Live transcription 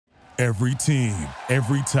Every team,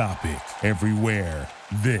 every topic, everywhere.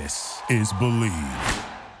 This is Believe.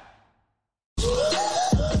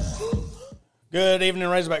 Good evening,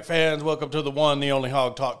 Razorback fans. Welcome to the one, the only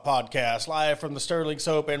Hawg Talk podcast, live from the Sterling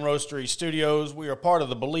Soap and Roastery Studios. We are part of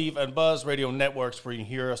the Believe and Buzz radio networks, where you can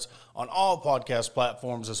hear us on all podcast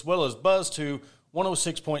platforms, as well as Buzz 2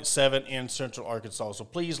 106.7 in Central Arkansas. So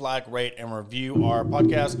please like, rate, and review our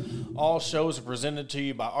podcast. All shows are presented to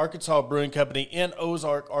you by Arkansas Brewing Company in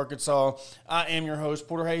Ozark, Arkansas. I am your host,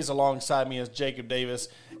 Porter Hayes. Alongside me is Jacob Davis,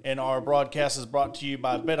 and our broadcast is brought to you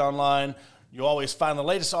by BetOnline. You'll always find the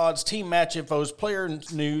latest odds, team match infos, player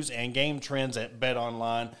news, and game trends at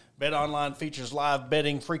BetOnline. BetOnline features live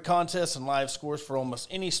betting, free contests, and live scores for almost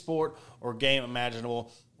any sport or game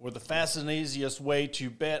imaginable. We're the fastest and easiest way to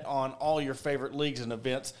bet on all your favorite leagues and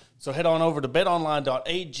events. So head on over to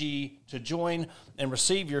betonline.ag to join and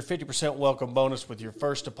receive your 50% welcome bonus with your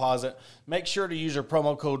first deposit. Make sure to use your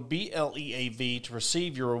promo code BLEAV to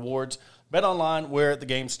receive your rewards. BetOnline, where the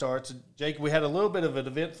game starts. Jake, we had a little bit of an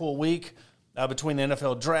eventful week between the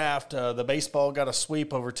NFL draft. The baseball got a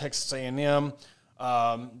sweep over Texas A&M.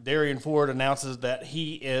 Darian Ford announces that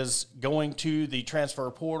he is going to the transfer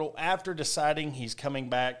portal after deciding he's coming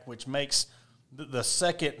back, which makes the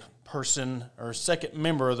second person or second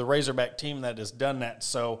member of the Razorback team that has done that.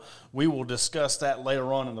 So we will discuss that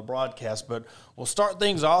later on in the broadcast. But we'll start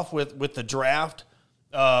things off with the draft.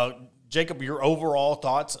 Jacob, your overall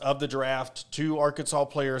thoughts of the draft. 2 Arkansas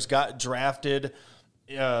players got drafted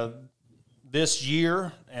this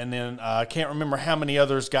year, and then I can't remember how many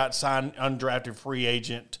others got signed undrafted free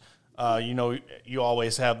agent. You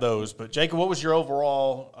always have those. But, Jacob, what was your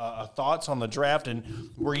overall thoughts on the draft, and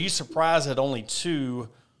were you surprised that only 2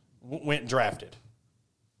 went drafted?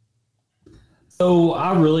 So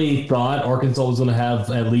I really thought Arkansas was going to have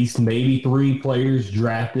at least maybe 3 players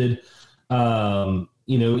drafted. You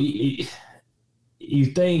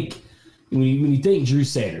think – When you think Drew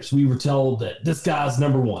Sanders, we were told that this guy's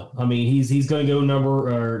number 1. I mean, he's going to go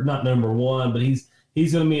not number 1, but he's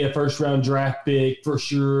going to be a first-round draft pick for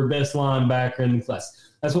sure, best linebacker in the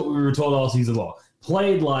class. That's what we were told all season long.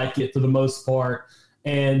 Played like it for the most part,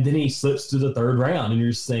 and then he slips to the 3rd round, and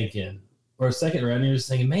you're just thinking, or 2nd round, and you're just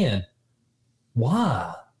thinking, man,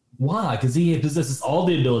 why? Why? Because he possesses all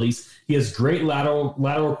the abilities. He has great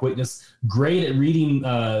lateral quickness, great at reading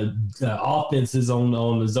offenses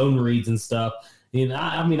on the zone reads and stuff. And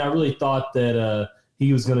I really thought that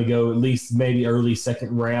he was going to go at least maybe early 2nd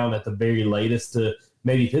round at the very latest to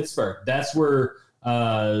maybe Pittsburgh. That's where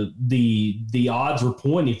the odds were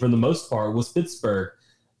pointing for the most part, was Pittsburgh.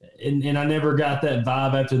 And I never got that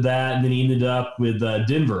vibe after that. And then he ended up with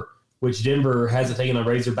Denver, which Denver hasn't taken a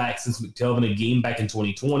Razorback since McTelvin game back in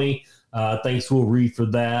 2020. Thanks, Will Reed, for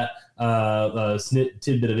that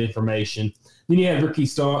tidbit of information. Then you had Ricky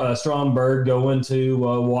Stromberg going to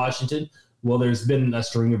Washington. Well, there's been a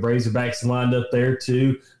string of Razorbacks lined up there,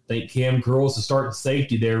 too. I think Cam Curl's the starting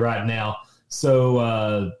safety there right now.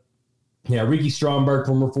 So, Ricky Stromberg,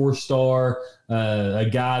 former 4-star, a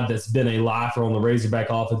guy that's been a lifer on the Razorback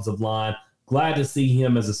offensive line. Glad to see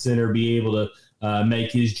him as a center be able to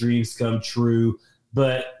make his dreams come true.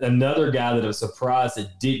 But another guy that I was surprised it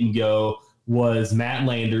didn't go was Matt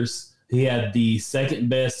Landers. He had the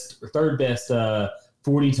 3rd best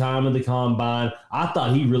 40 time in the combine. I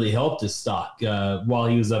thought he really helped his stock while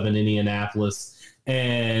he was up in Indianapolis.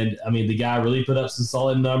 And, the guy really put up some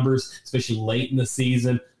solid numbers, especially late in the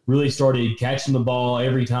season. Really started catching the ball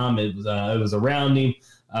every time it was around him.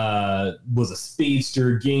 Was a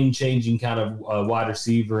speedster, game-changing kind of wide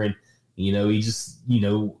receiver. And, he ended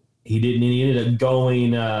up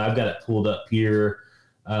going, I've got it pulled up here.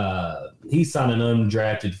 He signed an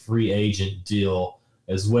undrafted free agent deal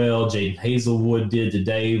as well. Jaden Hazelwood did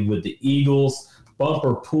today with the Eagles.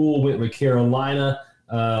 Bumper Pool went with Carolina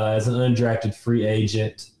as an undrafted free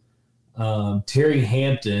agent. Terry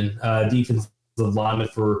Hampton, defensive lineman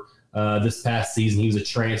for this past season, he was a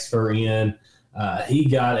transfer in. He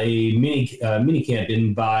got a mini camp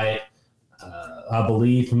invite, I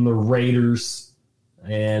believe, from the Raiders.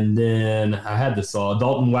 And then I had this all.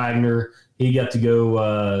 Dalton Wagner, he got to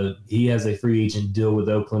go. He has a free agent deal with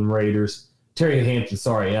Oakland Raiders. Terry Hampton,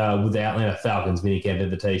 with the Atlanta Falcons minicamp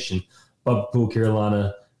invitation. Bumper Pool,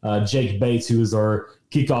 Carolina. Jake Bates, who was our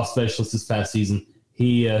kickoff specialist this past season,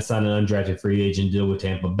 he signed an undrafted free agent deal with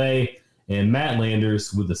Tampa Bay. And Matt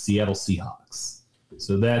Landers with the Seattle Seahawks.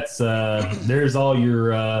 So that's there's all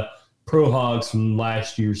your pro Hogs from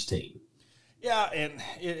last year's team. Yeah, and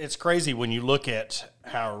it's crazy when you look at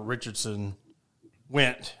how Richardson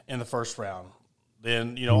went in the first round.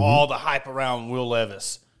 Then, all the hype around Will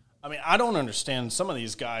Levis. I mean, I don't understand some of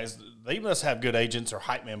these guys. They must have good agents or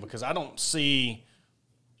hype men because I don't see,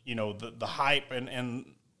 the hype and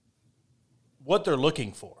what they're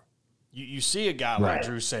looking for. You see a guy like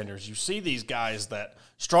Drew Sanders. You see these guys that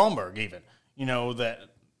Stromberg even, that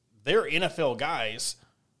they're NFL guys,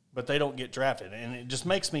 but they don't get drafted. And it just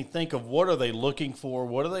makes me think of what are they looking for?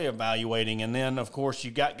 What are they evaluating? And then, of course,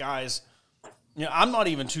 you got guys, I'm not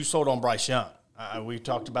even too sold on Bryce Young. We've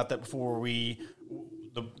talked about that before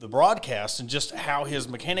the broadcast and just how his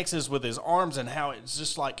mechanics is with his arms and how it's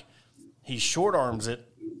just like he short arms it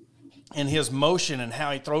and his motion and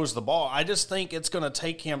how he throws the ball. I just think it's going to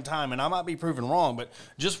take him time, and I might be proven wrong, but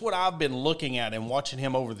just what I've been looking at and watching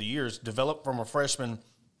him over the years develop from a freshman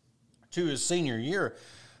to his senior year,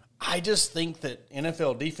 I just think that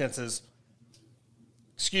NFL defenses,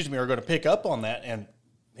 are going to pick up on that, and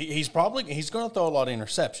he's going to throw a lot of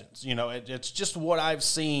interceptions. It's just what I've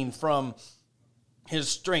seen from his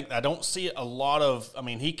strength. I don't see a lot of –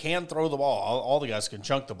 he can throw the ball. All the guys can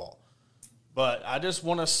chunk the ball. But I just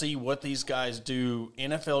want to see what these guys do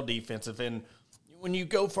NFL defensive. And when you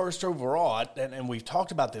go first overall, and we've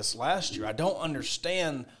talked about this last year, I don't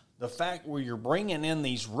understand the fact where you're bringing in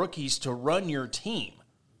these rookies to run your team.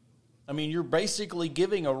 You're basically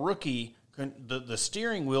giving a rookie the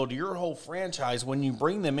steering wheel to your whole franchise when you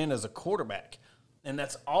bring them in as a quarterback. And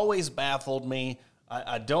that's always baffled me.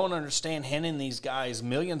 I don't understand handing these guys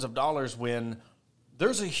millions of dollars when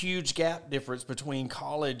there's a huge gap difference between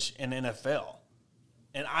college and NFL.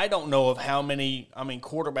 And I don't know of how many,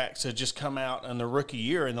 quarterbacks have just come out in the rookie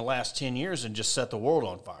year in the last 10 years and just set the world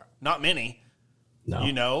on fire. Not many,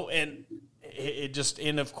 and it just,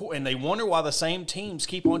 and they wonder why the same teams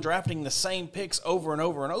keep on drafting the same picks over and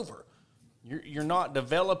over and over. You're not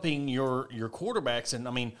developing your quarterbacks.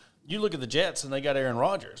 And, you look at the Jets and they got Aaron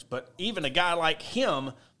Rodgers, but even a guy like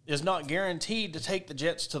him is not guaranteed to take the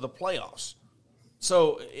Jets to the playoffs.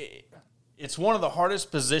 So it's one of the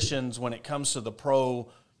hardest positions when it comes to the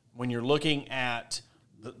pro when you're looking at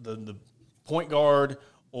the point guard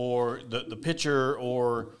or the pitcher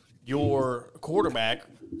or your quarterback.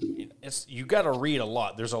 You got to read a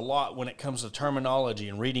lot. There's a lot when it comes to terminology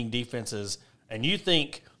and reading defenses, and you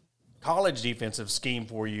think college defensive scheme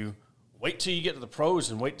for you. Wait till you get to the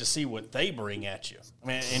pros and wait to see what they bring at you.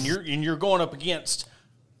 And you're going up against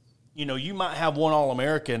 – you might have one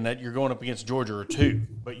All-American that you're going up against Georgia or two,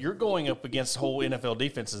 but you're going up against whole NFL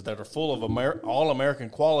defenses that are full of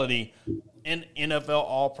All-American quality and NFL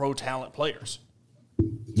All-Pro talent players.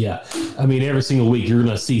 Yeah. Every single week you're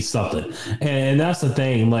going to see something. And that's the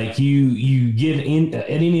thing. Like you get in at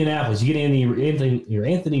Indianapolis, you get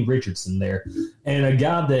Anthony Richardson there, and a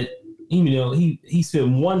guy that, he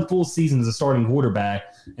spent one full season as a starting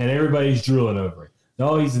quarterback, and everybody's drooling over it.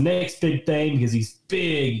 Oh, he's the next big thing because he's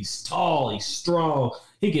big, he's tall, he's strong.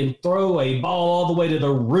 He can throw a ball all the way to the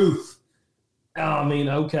roof.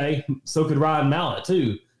 Okay, so could Ryan Mallett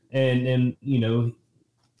too. And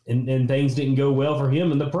things didn't go well for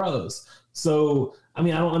him in the pros. So, I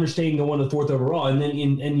don't understand going to the fourth overall. And then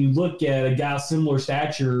you look at a guy similar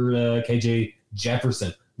stature, KJ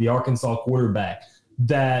Jefferson, the Arkansas quarterback,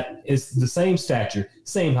 that is the same stature,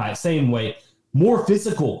 same height, same weight, more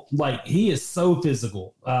physical. Like, he is so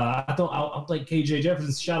physical. I don't think KJ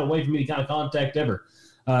Jefferson's shot away from any kind of contact ever.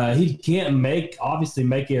 He can't make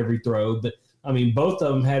every throw, but both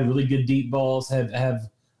of them had really good deep balls, but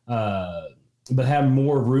have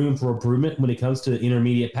more room for improvement when it comes to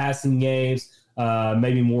intermediate passing games,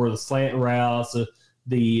 maybe more of the slant routes,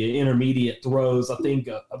 the intermediate throws. I think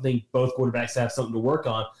both quarterbacks have something to work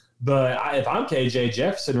on. But if I'm KJ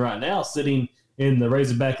Jefferson right now, sitting in the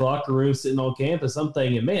Razorback locker room, sitting on campus, I'm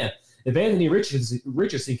thinking, man, if Anthony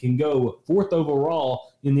Richardson can go fourth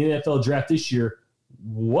overall in the NFL draft this year,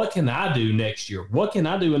 what can I do next year? What can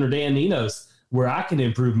I do under Dan Enos where I can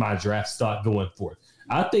improve my draft stock going forth?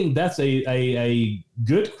 I think that's a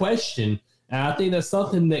good question, and I think that's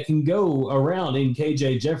something that can go around in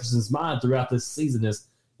KJ Jefferson's mind throughout this season.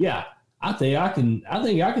 I think I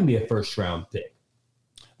can be a first round pick.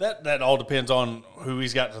 That all depends on who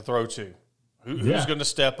he's got to throw to. Who's going to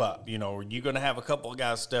step up? Are you going to have a couple of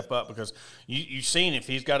guys step up? Because you've seen if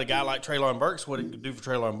he's got a guy like Treylon Burks, what it can do for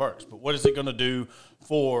Treylon Burks. But what is it going to do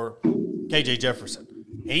for KJ Jefferson?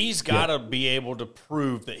 He's got to be able to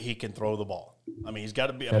prove that he can throw the ball. He's got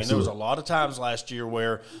to be. There was a lot of times last year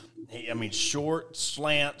where, short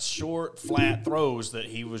slants, short flat throws that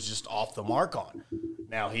he was just off the mark on.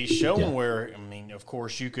 Now he's shown where, of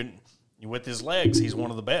course you can. With his legs, he's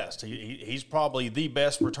one of the best. He's probably the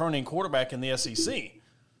best returning quarterback in the SEC.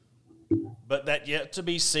 But that yet to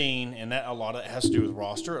be seen, and that a lot of it has to do with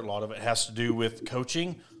roster. A lot of it has to do with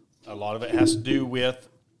coaching. A lot of it has to do with,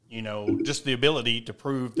 just the ability to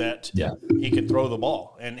prove that Yeah. he can throw the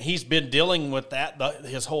ball. And he's been dealing with that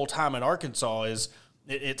his whole time in Arkansas.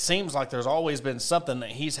 It seems like there's always been something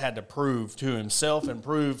that he's had to prove to himself and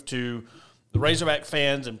prove to the Razorback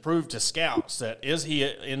fans and prove to scouts that is he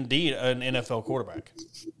indeed an NFL quarterback.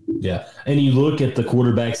 Yeah, and you look at the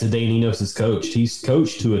quarterbacks that Dan Enos has coached. He's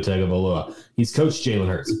coached Tua Tagovailoa. He's coached Jalen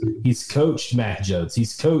Hurts. He's coached Mac Jones.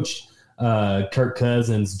 He's coached Kirk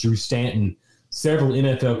Cousins, Drew Stanton, several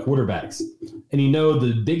NFL quarterbacks. And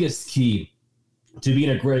the biggest key to being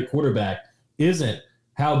a great quarterback isn't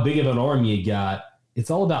how big of an arm you got.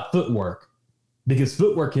 It's all about footwork, because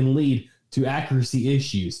footwork can lead to accuracy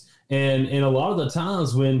issues. And a lot of the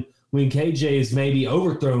times when KJ is maybe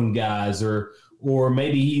overthrown guys or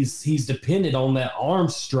maybe he's dependent on that arm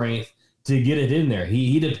strength to get it in there.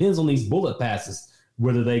 He depends on these bullet passes,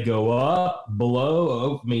 whether they go up,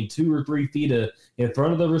 below, 2 or 3 feet in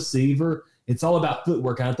front of the receiver. It's all about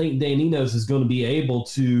footwork. I think Dan Enos is going to be able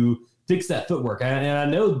to fix that footwork. And I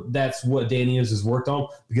know that's what Dan Enos has worked on,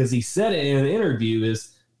 because he said it in an interview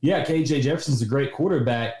is, KJ Jefferson's a great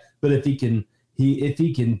quarterback, but if we can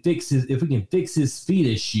fix his feet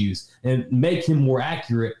issues and make him more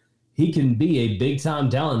accurate, he can be a big time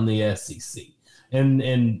talent in the SEC and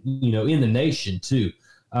in the nation too.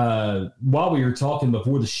 While we were talking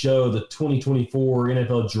before the show, the 2024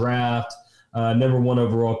 NFL Draft, number 1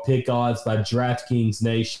 overall pick odds by DraftKings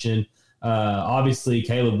Nation. Obviously,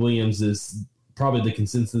 Caleb Williams is probably the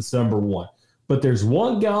consensus number 1. But there's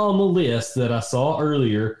one guy on the list that I saw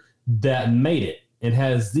earlier that made it and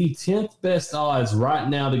has the 10th best odds right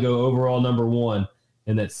now to go overall number 1,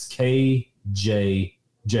 and that's KJ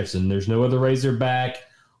Jefferson. There's no other Razorback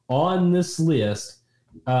on this list.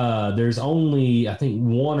 There's only, I think,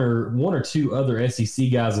 one or two other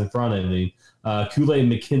SEC guys in front of him, Kool-Aid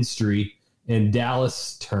McKinstry and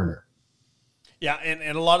Dallas Turner. Yeah,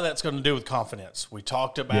 and a lot of that's going to do with confidence. We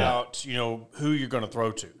talked about, who you're going to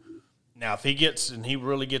throw to. Now, if he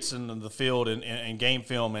really gets into the field and game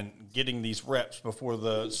film and getting these reps before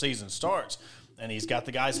the season starts, and he's got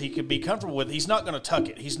the guys he could be comfortable with, he's not going to tuck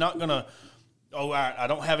it. He's not going to, all right, I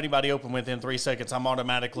don't have anybody open within 3 seconds, I'm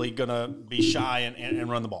automatically going to be shy and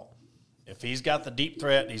run the ball. If he's got the deep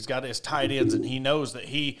threat, he's got his tight ends, and he knows that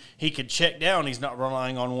he could check down, he's not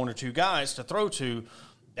relying on 1 or 2 guys to throw to,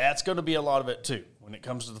 that's going to be a lot of it too when it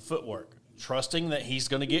comes to the footwork. Trusting that he's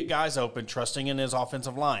going to get guys open, trusting in his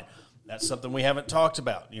offensive line. That's something we haven't talked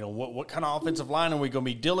about. What kind of offensive line are we going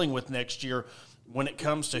to be dealing with next year when it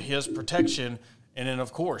comes to his protection? And then,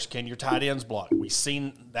 of course, can your tight ends block? We've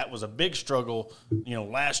seen that was a big struggle,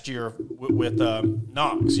 last year with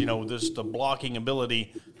Knox. The blocking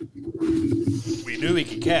ability. We knew he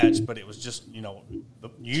could catch, but it was just,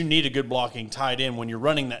 you need a good blocking tight end when you're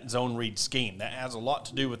running that zone read scheme. That has a lot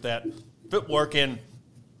to do with that footwork. And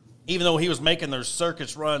even though he was making those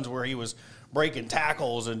circus runs where he was breaking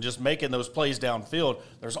tackles and just making those plays downfield,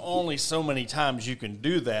 there's only so many times you can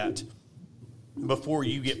do that before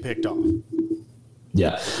you get picked off.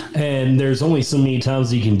 Yeah, and there's only so many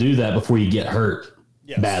times you can do that before you get hurt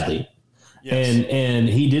badly. Yes. And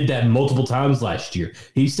he did that multiple times last year.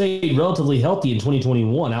 He stayed relatively healthy in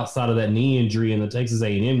 2021 outside of that knee injury in the Texas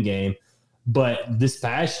A&M game. But this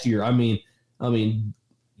past year, I mean,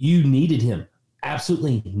 you needed him,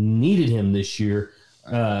 absolutely needed him this year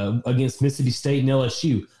against Mississippi State and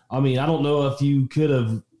LSU. I mean, I don't know if you could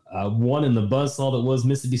have won in the buzzsaw that was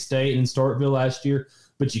Mississippi State and Starkville last year,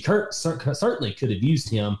 but you certainly could have used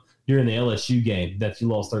him during the LSU game that you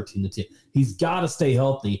lost 13-10. He's got to stay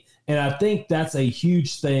healthy. And I think that's a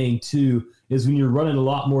huge thing, too, is when you're running a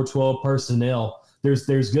lot more 12 personnel, there's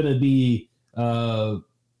going to be, I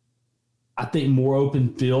think, more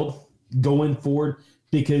open field going forward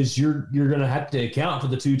because you're going to have to account for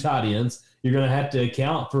the 2 tight ends. You're going to have to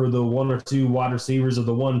account for the 1 or 2 wide receivers or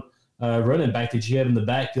the 1 running back that you have in the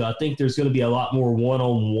backfield. I think there's going to be a lot more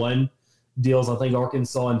one-on-one deals. I think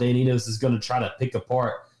Arkansas and Dan Enos is going to try to pick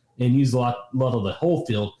apart and use a lot of the whole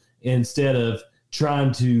field instead of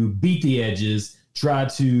trying to beat the edges, try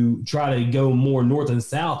to go more north and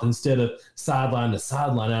south instead of sideline to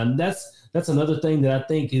sideline. And that's another thing that I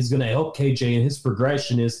think is going to help KJ in his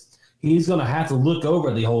progression is he's going to have to look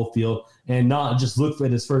over the whole field and not just look for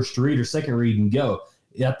his first read or second read and go.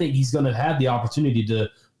 I think he's going to have the opportunity to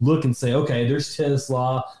look and say, okay, there's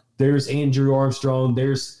Tesla, there's Andrew Armstrong,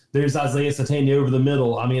 there's Isaiah Satania over the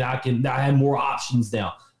middle. I mean, I have more options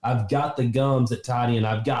now. I've got the Gums at tight end.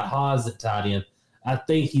 I've got Haas at tight end. I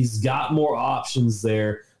think he's got more options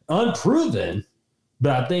there. Unproven,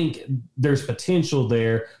 but I think there's potential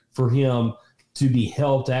there for him to be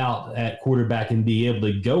helped out at quarterback and be able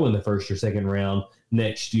to go in the first or second round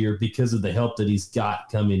next year because of the help that he's got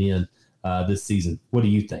coming in this season. What do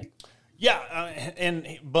you think? Yeah,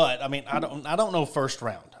 but I mean, I don't know first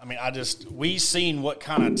round. I mean, we've seen what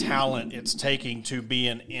kind of talent it's taking to be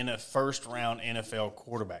in a first round NFL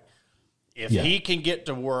quarterback. If he can get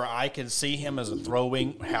to where I can see him as a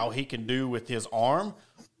throwing, how he can do with his arm,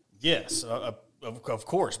 yes, of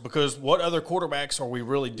course. Because what other quarterbacks are we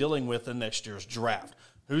really dealing with in next year's draft?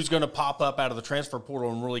 Who's going to pop up out of the transfer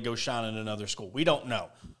portal and really go shine in another school? We don't know.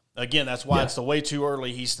 Again, that's why it's way too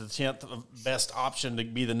early. He's the 10th best option to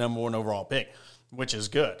be the number 1 overall pick, which is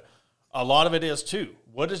good. A lot of it is, too,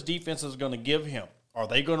 what is defenses going to give him? Are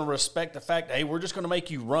they going to respect the fact, hey, we're just going to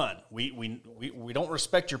make you run? We don't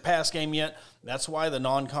respect your pass game yet. That's why the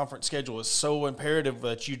non-conference schedule is so imperative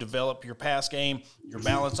that you develop your pass game, your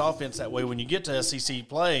balanced offense. That way when you get to SEC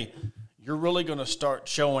play, you're really going to start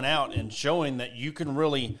showing out and showing that you can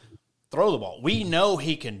really – throw the ball. We know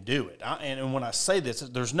he can do it. And when I say this,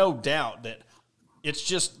 there's no doubt that it's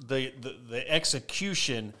just the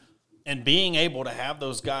execution and being able to have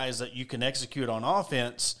those guys that you can execute on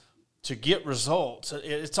offense to get results.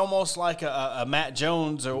 It's almost like a Matt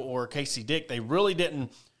Jones or Casey Dick. They really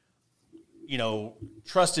didn't,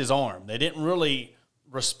 trust his arm. They didn't really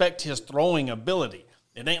respect his throwing ability.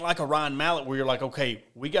 It ain't like a Ryan Mallett where you're like, okay,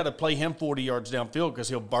 we got to play him 40 yards downfield because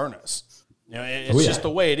he'll burn us. It's just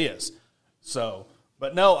the way it is. So,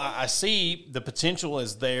 but no, I see the potential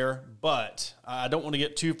is there, but I don't want to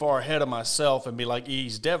get too far ahead of myself and be like,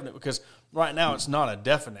 he's definite, because right now it's not a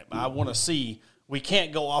definite. I want to see, we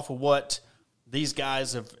can't go off of what these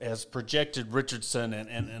guys has projected Richardson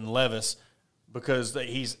and Levis, because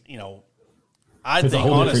he's, I think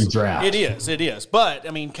honestly, it is. But,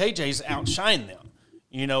 I mean, KJ's outshined them.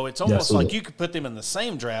 It's almost like you could put them in the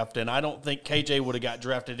same draft, and I don't think KJ would have got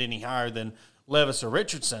drafted any higher than Levis or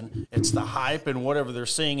Richardson. It's the hype and whatever they're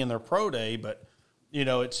seeing in their pro day, but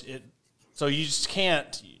so you just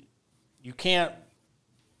can't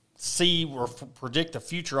see or predict the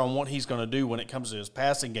future on what he's going to do when it comes to his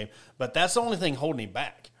passing game. But that's the only thing holding him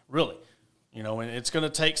back, really. And it's going to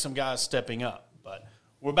take some guys stepping up. But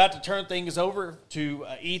we're about to turn things over to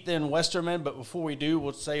Ethan Westerman, but before we do,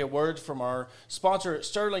 we'll say a word from our sponsor at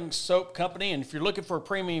Sterling Soap Company. And if you're looking for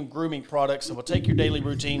premium grooming products that will take your daily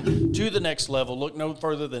routine to the next level, look no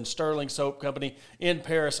further than Sterling Soap Company in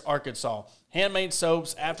Paris, Arkansas. Handmade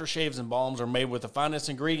soaps, aftershaves, and balms are made with the finest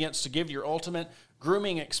ingredients to give your ultimate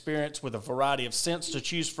grooming experience with a variety of scents to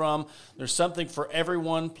choose from. There's something for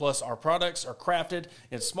everyone, plus our products are crafted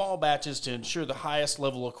in small batches to ensure the highest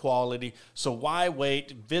level of quality. So why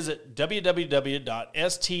wait? Visit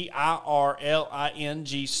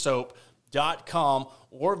www.stirlingsoap.com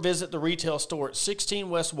or visit the retail store at 16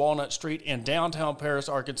 West Walnut Street in downtown Paris,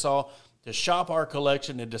 Arkansas to shop our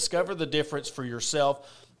collection and discover the difference for yourself.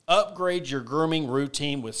 Upgrade your grooming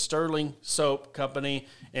routine with Sterling Soap Company.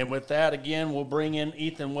 And with that, again, we'll bring in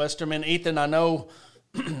Ethan Westerman. Ethan, I know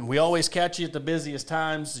we always catch you at the busiest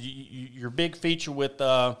times. Your big feature with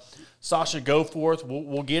Sasha Goforth,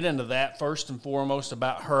 we'll get into that first and foremost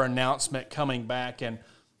about her announcement coming back. And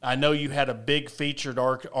I know you had a big featured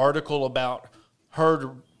article about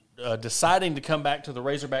her deciding to come back to the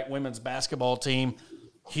Razorback women's basketball team.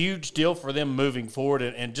 Huge deal for them moving forward.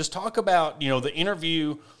 And just talk about, the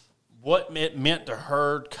interview, what it meant to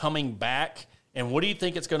her coming back, and what do you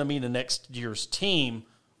think it's going to mean to next year's team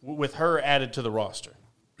with her added to the roster?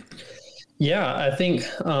 Yeah, I think,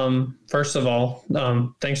 first of all,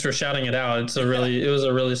 thanks for shouting it out. It was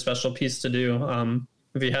a really special piece to do.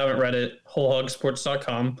 If you haven't read it,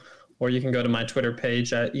 wholehogsports.com, or you can go to my Twitter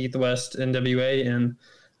page at EthWestNWA, and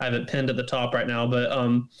I have it pinned at the top right now. But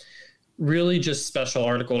really just special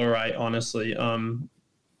article to write, honestly.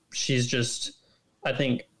 She's just, I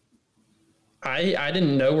think, I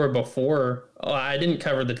didn't know her before. I didn't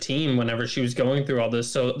cover the team whenever she was going through all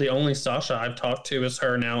this. So the only Sasha I've talked to is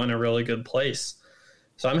her now in a really good place.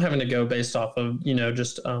 So I'm having to go based off of,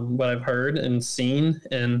 just what I've heard and seen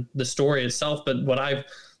and the story itself. But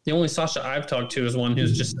the only Sasha I've talked to is one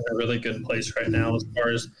who's just in a really good place right now, as far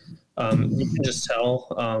as you can just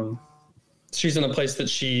tell. She's in a place that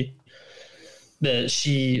she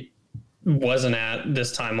wasn't at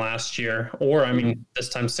this time last year, or this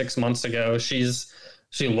time 6 months ago. She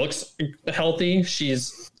looks healthy.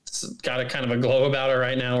 She's got a kind of a glow about her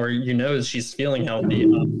right now, where she's feeling healthy.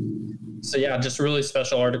 So yeah, just really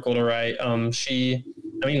special article to write. I think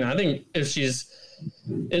if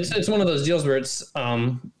it's one of those deals where it's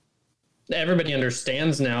everybody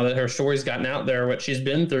understands now that her story's gotten out there, what she's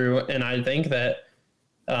been through, and I think that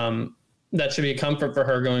that should be a comfort for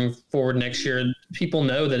her going forward next year. People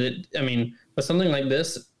know that with something like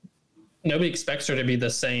this, nobody expects her to be the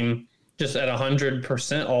same just at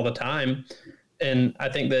 100% all the time. And I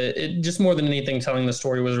think that it just more than anything, telling the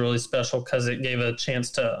story was really special because it gave a chance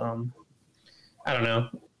to, I don't know.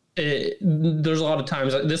 There's a lot of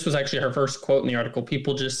times, this was actually her first quote in the article,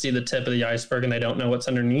 people just see the tip of the iceberg and they don't know what's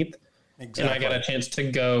underneath. Exactly. And I got a chance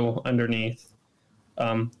to go underneath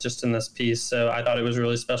just in this piece. So I thought it was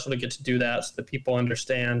really special to get to do that so that people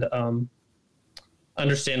understand a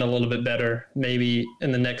little bit better, maybe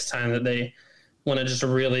in the next time that they want to just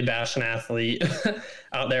really bash an athlete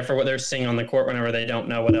out there for what they're seeing on the court whenever they don't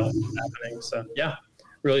know what else is happening. So, yeah,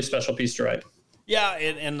 really special piece to write. Yeah,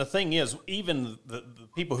 and the thing is, even the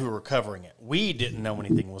people who were covering it, we didn't know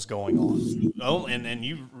anything was going on. Oh, and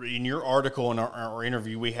you, in your article and our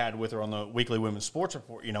interview we had with her on the Weekly Women's Sports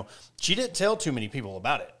Report, she didn't tell too many people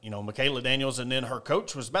about it. Michaela Daniels and then her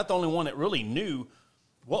coach was about the only one that really knew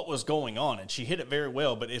what was going on, and she hit it very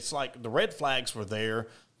well. But it's like the red flags were there.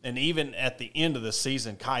 And even at the end of the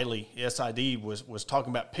season, Kylie, SID, was talking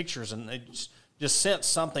about pictures, and they just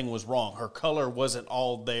sensed something was wrong. Her color wasn't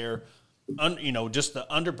all there, just the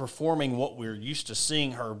underperforming what we're used to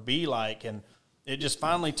seeing her be like. And it just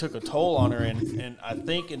finally took a toll on her. And I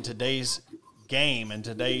think in today's game and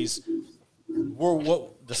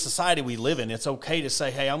what the society we live in, it's okay to say,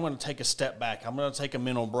 hey, I'm going to take a step back. I'm going to take a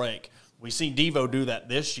mental break. We see Devo do that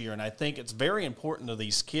this year, and I think it's very important to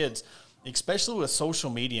these kids, especially with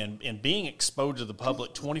social media and being exposed to the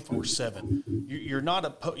public 24/7. You're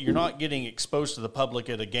not getting exposed to the public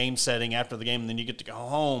at a game setting after the game, and then you get to go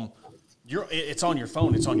home. It's on your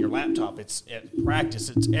phone, it's on your laptop, it's at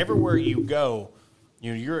practice, it's everywhere you go.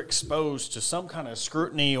 You're exposed to some kind of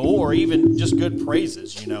scrutiny or even just good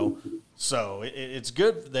praises. So it's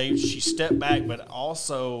good she stepped back, but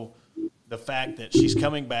also the fact that she's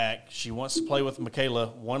coming back. She wants to play with Michaela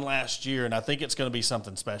one last year, and I think it's going to be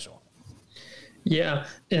something special. Yeah,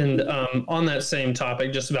 and on that same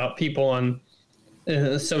topic, just about people on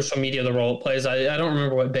social media, the role it plays, I don't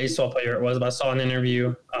remember what baseball player it was, but I saw an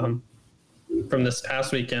interview from this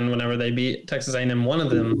past weekend whenever they beat Texas A&M. One of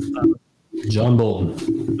them, John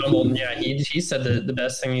Bolton, yeah, he said that the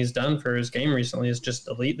best thing he's done for his game recently is just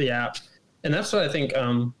delete the app. And that's what I think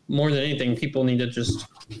more than anything, people need to just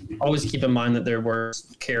always keep in mind that their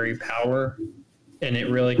words carry power, and it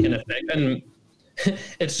really can affect. And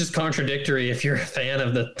it's just contradictory if you're a fan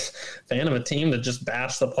of a team that just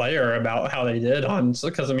bashed the player about how they did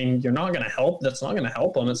because you're not going to help. That's not going to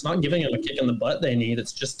help them. It's not giving them a kick in the butt they need.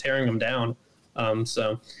 It's just tearing them down.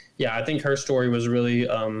 So yeah, I think her story was really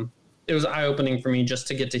it was eye-opening for me just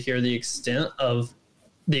to get to hear the extent of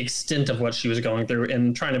what she was going through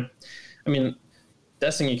and trying to.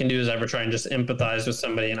 Best thing you can do is ever try and just empathize with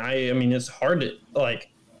somebody. And it's hard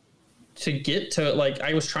to get to it.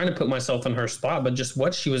 I was trying to put myself in her spot, but just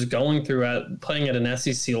what she was going through playing at an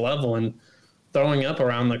SEC level and throwing up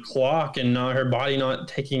around the clock and her body not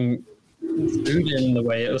taking food in the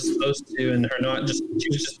way it was supposed to, and she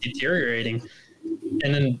was just deteriorating.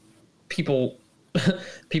 And then people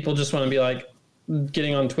just want to be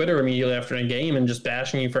getting on Twitter immediately after a game and just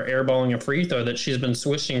bashing you for airballing a free throw that she's been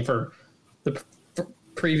swishing for the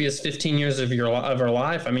previous 15 years of her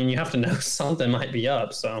life. You have to know something might be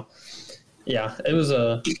up. So yeah, it was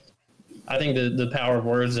I think the power of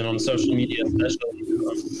words, and on social media especially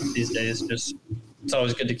these days, it's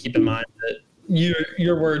always good to keep in mind that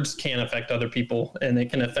your words can affect other people, and it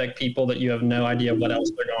can affect people that you have no idea what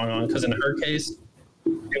else they're going on. Because in her case,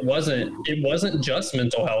 it wasn't just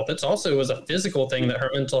mental health. It was a physical thing that her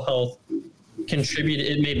mental health contributed.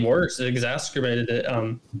 It made worse. It exacerbated it.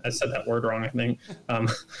 I said that word wrong, I think.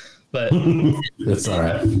 But that's all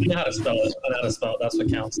right. I know how to spell it. That's what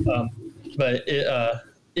counts. But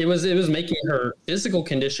it was making her physical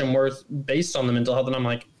condition worse based on the mental health. And I'm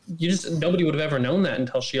like, nobody would have ever known that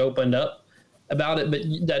until she opened up about it. But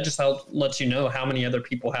that just lets you know how many other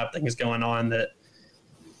people have things going on that,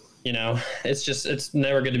 it's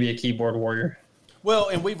never good to be a keyboard warrior. Well,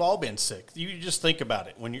 and we've all been sick. You just think about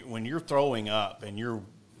it. When you're throwing up and you're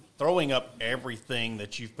throwing up everything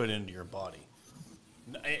that you've put into your body,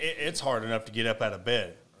 it's hard enough to get up out of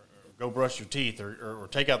bed, or go brush your teeth, or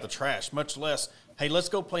take out the trash, much less, hey, let's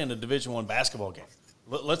go play in a Division I basketball game.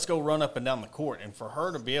 Let's go run up and down the court. And for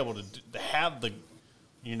her to be able to have the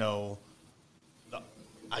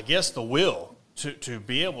will to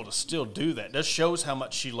be able to still do that, just shows how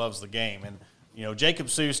much she loves the game. And, Jacob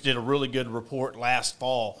Seuss did a really good report last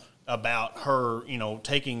fall about her,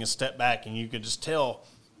 taking a step back, and you could just tell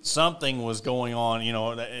something was going on,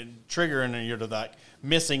 and triggering her to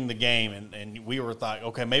missing the game. And we were thought,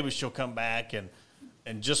 okay, maybe she'll come back and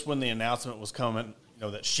And just when the announcement was coming,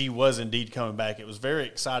 that she was indeed coming back, it was very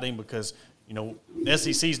exciting because, the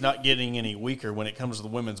SEC's not getting any weaker when it comes to the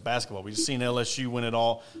women's basketball. We've seen LSU win it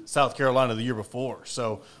all, South Carolina the year before.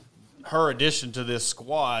 So her addition to this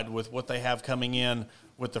squad with what they have coming in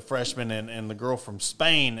with the freshman and the girl from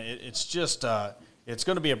Spain, it's just it's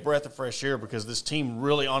going to be a breath of fresh air because this team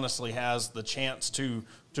really honestly has the chance to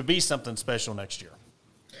be something special next year.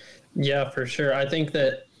 Yeah, for sure. I think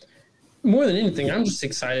that more than anything, I'm just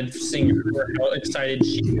excited seeing her, how excited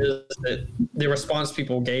she is that the response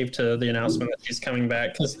people gave to the announcement that she's coming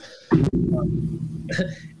back. Because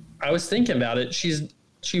I was thinking about it. She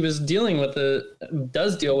was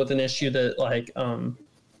does deal with an issue that like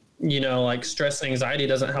stress and anxiety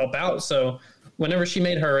doesn't help out. So whenever she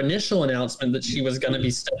made her initial announcement that she was going to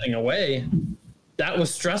be stepping away, that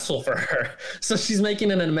was stressful for her. So she's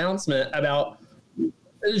making an announcement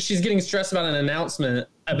she's getting stressed about an announcement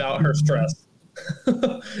about her stress.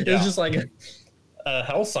 It was just like a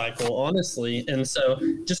hell cycle, honestly. And so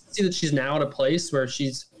just to see that she's now at a place where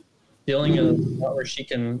she's feeling a spot where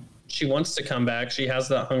she wants to come back. She has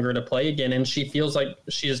that hunger to play again. And she feels like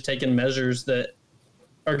she has taken measures that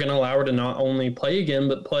are going to allow her to not only play again,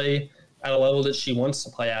 but play at a level that she wants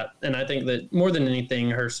to play at. And I think that more than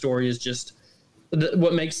anything, her story is just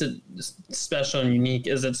what makes it special and unique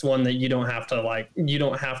is it's one that you don't have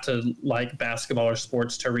to like basketball or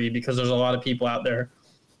sports to read, because there's a lot of people out there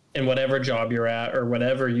in whatever job you're at or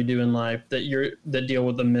whatever you do in life that deal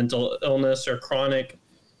with a mental illness or chronic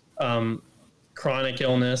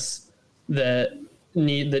illness that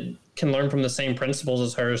can learn from the same principles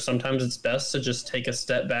as hers. Sometimes it's best to just take a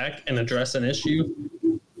step back and address an issue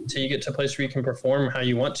till you get to a place where you can perform how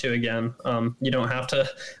you want to again. You don't have to.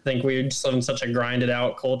 I think we just live in such a grinded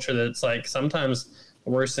out culture that it's like sometimes the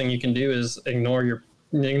worst thing you can do is ignore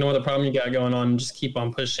the problem you got going on and just keep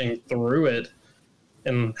on pushing through it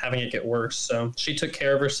and having it get worse. So she took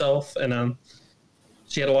care of herself, and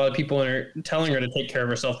she had a lot of people telling her to take care of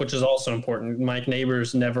herself, which is also important. Mike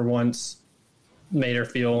Neighbors never once made her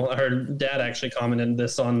feel. I heard Dad actually commented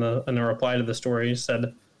this in the reply to the story. He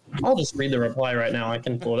said, I'll just read the reply right now. I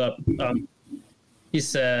can pull it up. He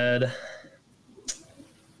said,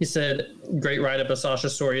 great write-up of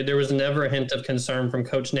Sasha's story. There was never a hint of concern from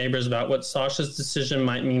Coach Neighbors about what Sasha's decision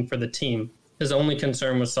might mean for the team. His only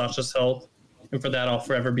concern was Sasha's health, and for that I'll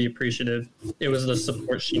forever be appreciative. It was the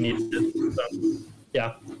support she needed. So,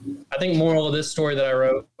 yeah. I think moral of this story that I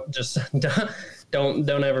wrote, just don't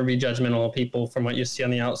ever be judgmental of people from what you see on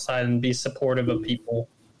the outside, and be supportive of people.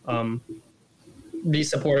 Be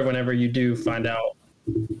supportive whenever you do find out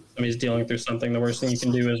somebody's dealing through something. The worst thing you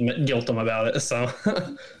can do is guilt them about it. So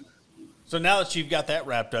now that you've got that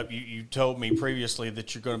wrapped up, you told me previously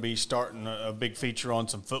that you're going to be starting a big feature on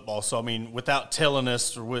some football. So, I mean, without telling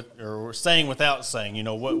us or saying without saying,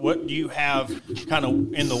 what do you have kind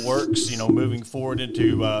of in the works, moving forward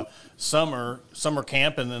into summer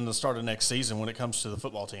camp and then the start of next season when it comes to the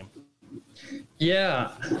football team?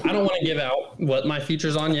 Yeah, I don't want to give out what my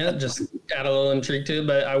future's on yet, just add a little intrigue to it,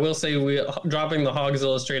 but I will say we're dropping the Hogs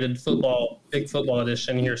Illustrated Big Football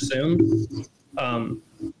Edition here soon.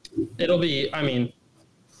 It'll be,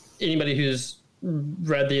 anybody who's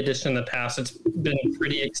read the edition in the past, it's been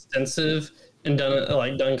pretty extensive and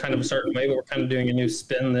done kind of a certain way, but we're kind of doing a new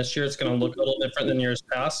spin this year. It's going to look a little different than years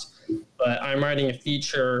past, but I'm writing a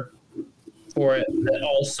feature for it that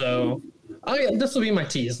also... Oh yeah, this will be my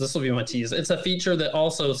tease. It's a feature that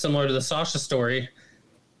also, similar to the Sasha story,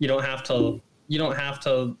 you don't have to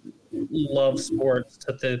love sports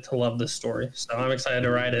to love this story. So I'm excited to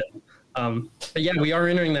write it. But yeah, we are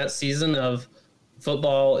entering that season of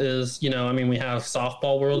football. We have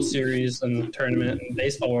softball World Series and tournament and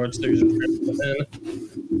baseball World Series. And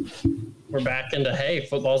then we're back into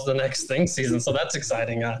football's the next thing season. So that's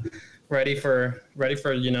exciting. Ready for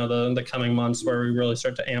the coming months where we really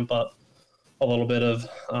start to amp up a little bit of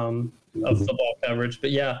football coverage.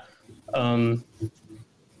 But yeah, I'm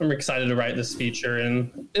excited to write this feature,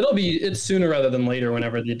 and it's sooner rather than later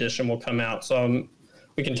whenever the edition will come out. So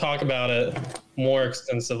we can talk about it more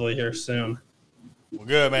extensively here soon. Well,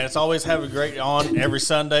 good, man. It's always having great on every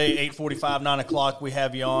Sunday, 8:45, 9 o'clock. We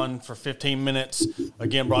have you on for 15 minutes.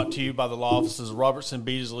 Again, brought to you by the law offices of Robertson,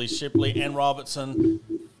 Beasley, Shipley, and Robinson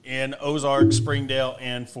in Ozark, Springdale,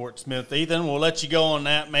 and Fort Smith. Ethan, we'll let you go on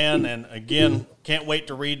that, man. And again, can't wait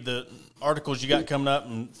to read the articles you got coming up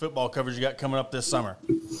and football coverage you got coming up this summer.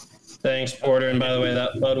 Thanks, Porter. And by the way,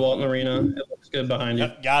 that Bud Walton Arena, it looks good behind you.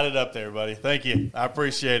 Got it up there, buddy. Thank you. I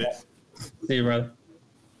appreciate it. See you, brother.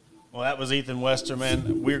 Well, that was Ethan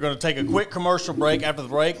Westerman. We're going to take a quick commercial break. After the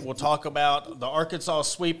break, we'll talk about the Arkansas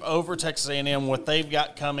sweep over Texas A&M, what they've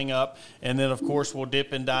got coming up, and then, of course, we'll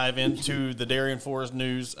dip and dive into the Darian Forrest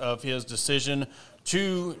news of his decision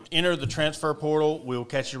to enter the transfer portal. We'll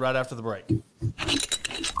catch you right after the break.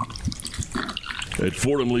 At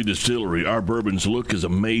Fordham Lee Distillery, our bourbons look as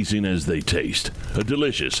amazing as they taste. A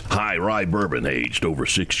delicious, high rye bourbon aged over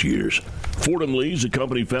 6 years. Fordham Lee is a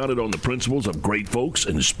company founded on the principles of great folks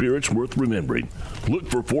and spirits worth remembering. Look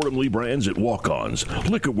for Fordham Lee brands at Walk-Ons,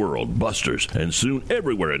 Liquor World, Buster's, and soon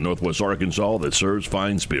everywhere in Northwest Arkansas that serves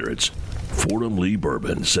fine spirits. Fordham Lee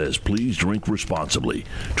Bourbon says please drink responsibly.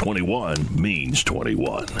 21 means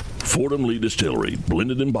 21. Fordham Lee Distillery,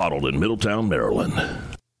 blended and bottled in Middletown, Maryland.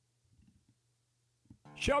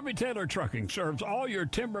 Shelby Taylor Trucking serves all your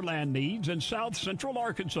timberland needs in South Central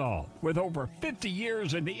Arkansas. With over 50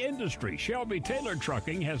 years in the industry, Shelby Taylor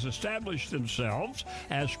Trucking has established themselves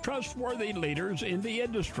as trustworthy leaders in the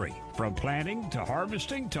industry. From planting to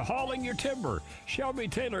harvesting to hauling your timber, Shelby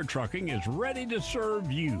Taylor Trucking is ready to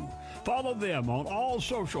serve you. Follow them on all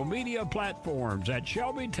social media platforms at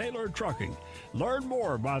Shelby Taylor Trucking. Learn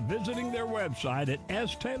more by visiting their website at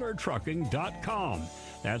staylortrucking.com.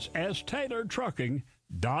 That's staylortrucking.com.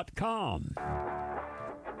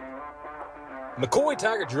 McCoy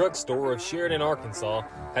Tiger Drug Store of Sheridan, Arkansas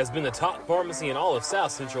has been the top pharmacy in all of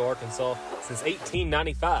South Central Arkansas since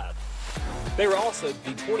 1895. They were also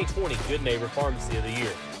the 2020 Good Neighbor Pharmacy of the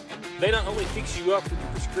Year. They not only fix you up with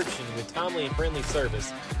your prescription with timely and friendly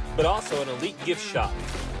service, but also an elite gift shop.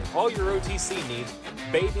 All your OTC needs,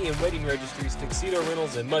 baby and wedding registries, tuxedo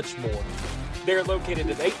rentals, and much more. They're located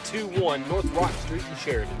at 821 North Rock Street in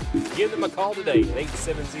Sheridan. Give them a call today at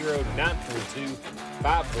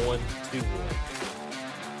 870-942-5121.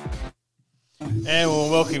 And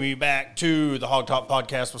we'll welcome you back to the Hog Talk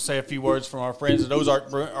Podcast. We'll say a few words from our friends at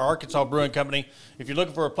Ozark Arkansas Brewing Company. If you're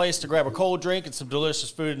looking for a place to grab a cold drink and some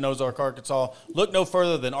delicious food in Ozark, Arkansas, look no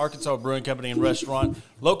further than Arkansas Brewing Company and Restaurant.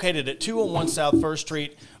 Located at 201 South 1st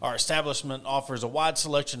Street, our establishment offers a wide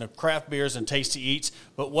selection of craft beers and tasty eats,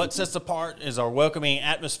 but what sets apart is our welcoming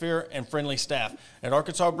atmosphere and friendly staff. At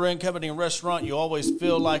Arkansas Brewing Company and Restaurant, you always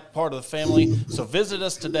feel like part of the family, so visit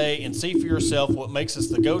us today and see for yourself what makes us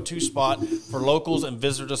the go-to spot for locals and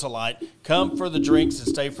visitors alike. Come for the drinks and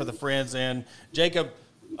stay for the friends. And Jacob,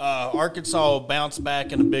 Arkansas bounced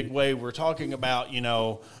back in a big way. We're talking about,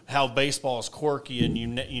 how baseball is quirky and you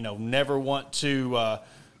never want to,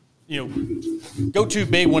 go too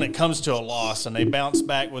big when it comes to a loss. And they bounced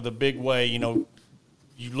back with a big way. You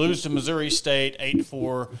lose to Missouri State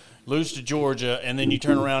 8-4, lose to Georgia, and then you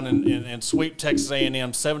turn around and sweep Texas A&M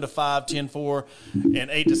 7-5, 10-4,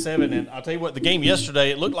 and 8-7. And I'll tell you what, the game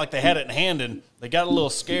yesterday, it looked like they had it in hand, and they got a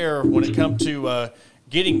little scare when it come to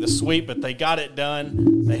getting the sweep, but they got it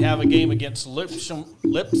done. They have a game against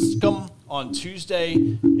Lipscomb on Tuesday,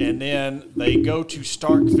 and then they go to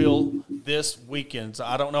Starkville this weekend. So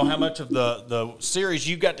I don't know how much of the series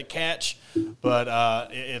you got to catch, but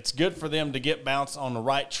it's good for them to get bounced on the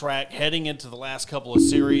right track heading into the last couple of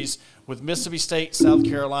series with Mississippi State, South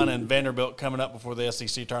Carolina, and Vanderbilt coming up before the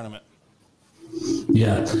SEC tournament.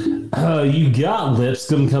 Yeah. You got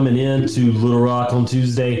Lipscomb coming into Little Rock on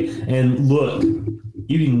Tuesday, and look,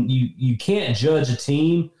 you can't judge a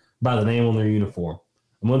team by the name on their uniform.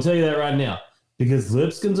 I'm going to tell you that right now because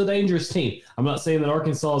Lipscomb's a dangerous team. I'm not saying that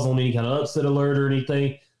Arkansas is on any kind of upset alert or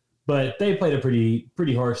anything, but they played a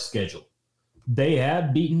pretty harsh schedule. They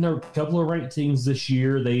have beaten a couple of ranked teams this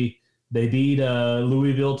year. They beat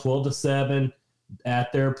Louisville 12-7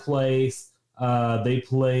 at their place. They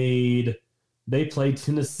played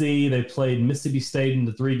Tennessee. They played Mississippi State in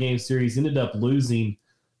the 3-game series. Ended up losing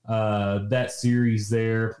that series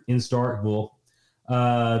there in Starkville.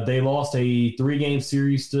 They lost a 3-game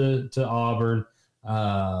series to Auburn,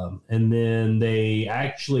 and then they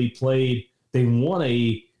actually they won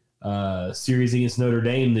a series against Notre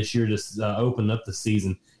Dame this year to open up the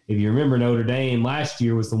season. If you remember, Notre Dame last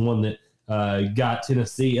year was the one that upset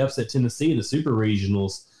Tennessee in the Super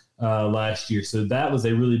Regionals last year. So that was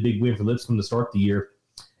a really big win for Lipscomb to start the year.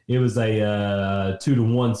 It was a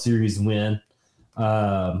 2-1 series win.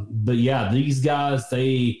 But yeah, these guys,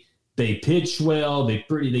 they pitch well. They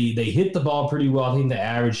hit the ball pretty well. I think they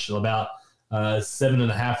averaged about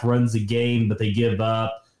 7.5 runs a game, but they give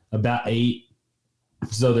up about 8.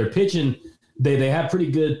 So they're pitching. They have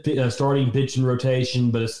pretty good starting pitching rotation,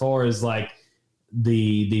 but as far as like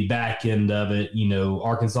the back end of it,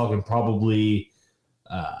 Arkansas can probably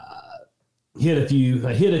hit a few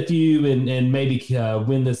and maybe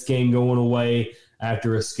win this game going away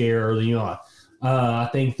after a scare early. I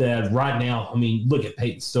think that right now, I mean, look at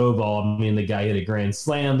Peyton Stovall. I mean, the guy hit a grand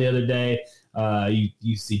slam the other day.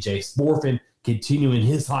 You see Jace Borfin continuing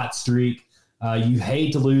his hot streak. You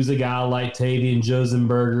hate to lose a guy like Tavian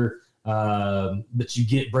Josenberger, but you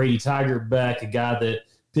get Brady Tygart back, a guy that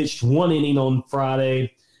pitched 1 inning on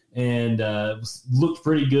Friday and looked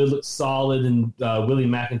pretty good, looked solid. And Willie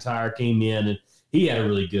McIntyre came in, and he had a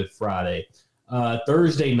really good Friday.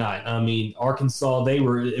 Thursday night, I mean, Arkansas,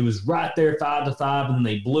 it was right there 5-5, and then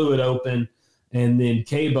they blew it open. And then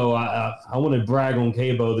Cabo, I want to brag on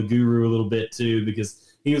Cabo, the guru, a little bit too,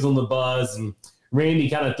 because he was on the buzz, and Randy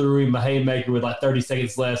kind of threw him a haymaker with like 30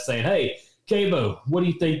 seconds left, saying, "Hey, Cabo, what do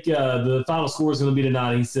you think the final score is going to be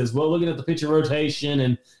tonight?" And he says, "Well, looking at the pitcher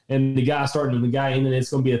rotation and the guy starting and the guy ending,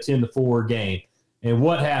 it's going to be a 10-4 game." And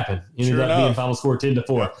what happened? Ended up being final score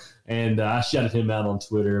 10-4. Yeah. And I shouted him out on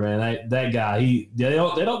Twitter, man. That guy, they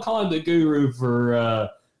don't call him the guru for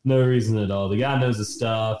no reason at all. The guy knows his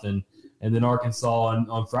stuff. And then Arkansas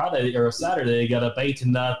on Friday or Saturday, they got up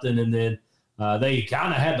 8-0, and then they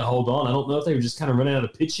kind of had to hold on. I don't know if they were just kind of running out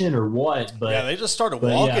of pitching or what. But yeah, they just started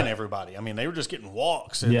walking everybody. I mean, they were just getting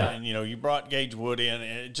walks. And, and you brought Gage Wood in,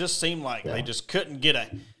 and it just seemed like they just couldn't get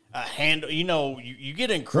a handle. You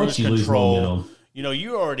get in cruise control.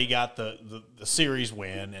 You already got the series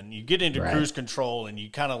win, and you get into cruise control, and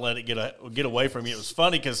you kind of let it get away from you. It was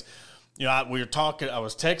funny because, we were talking. I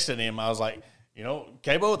was texting him. I was like,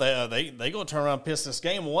 Cabo, they gonna turn around and piss this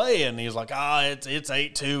game away, and he was like, it's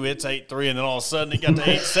 8-2, it's 8-3, and then all of a sudden it got to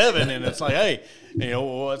 8-7, and it's like, hey,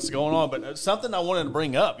 what's going on? But something I wanted to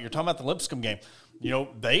bring up. You're talking about the Lipscomb game.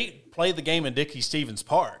 They play the game in Dickey-Stevens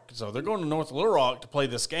Park. So they're going to North Little Rock to play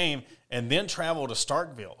this game and then travel to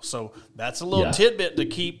Starkville. So that's a little tidbit to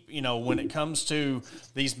keep, when it comes to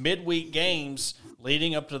these midweek games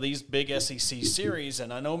leading up to these big SEC series.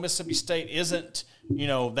 And I know Mississippi State isn't,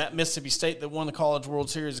 that Mississippi State that won the College World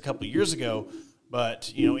Series a couple of years ago.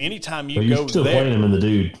 But, anytime you go still there. Playing them in the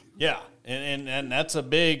dude. Yeah. And that's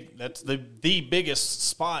the biggest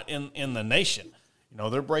spot in the nation.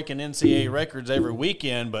 They're breaking NCAA records every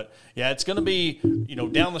weekend, but it's going to be,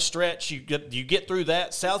 down the stretch. You get through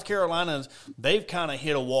that. South Carolina, they've kind of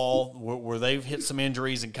hit a wall where they've hit some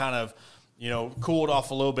injuries and kind of, cooled off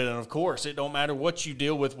a little bit. And of course, it don't matter what you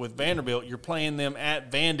deal with Vanderbilt. You're playing them at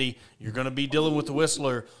Vandy. You're going to be dealing with the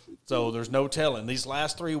Whistler. So there's no telling. These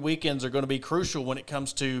last 3 weekends are going to be crucial when it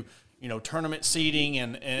comes to, tournament seeding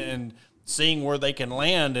and seeing where they can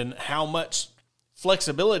land and how much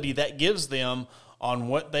flexibility that gives them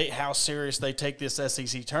on how serious they take this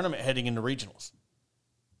SEC tournament heading into regionals.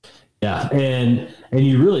 Yeah, and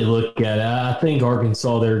you really look at it, I think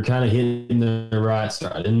Arkansas, they're kind of hitting the right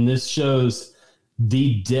stride. And this shows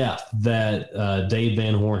the depth that Dave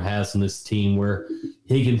Van Horn has on this team, where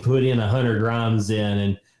he can put in 100 Grimes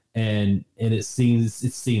in and it's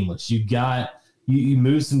seamless. You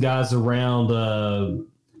move some guys around.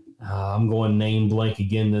 I'm going name blank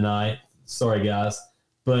again tonight. Sorry, guys.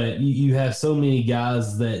 But you have so many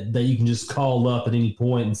guys that you can just call up at any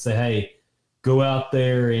point and say, hey, go out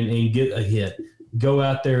there and get a hit. Go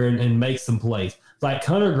out there and make some plays. Like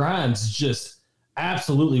Hunter Grimes just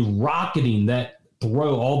absolutely rocketing that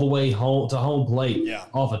throw all the way home to home plate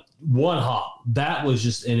off of one hop. That was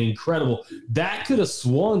just an incredible. That could have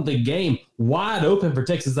swung the game wide open for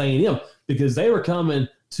Texas A&M because they were coming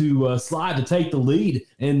to slide to take the lead,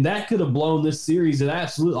 and that could have blown this series in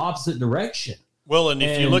absolute opposite direction. Well, and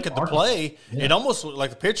if you look at the play, it almost looked like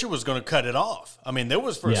the pitcher was going to cut it off. I mean, there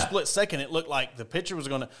was for a split second, it looked like the pitcher was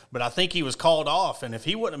going to, but I think he was called off. And if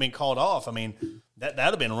he wouldn't have been called off, I mean, that'd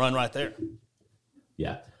have been a run right there.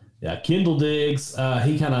 Yeah. Kendall Diggs,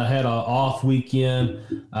 he kind of had an off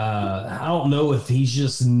weekend. I don't know if he's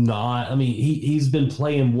just not. I mean, he's been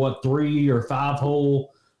playing 3 or 5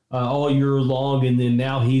 hole all year long, and then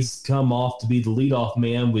now he's come off to be the leadoff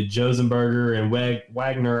man with Josenberger and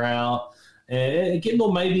Wagner out. And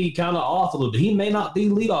Kendall may be kind of off a little bit. He may not be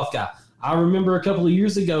leadoff guy. I remember a couple of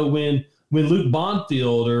years ago when Luke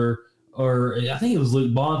Bonfield or I think it was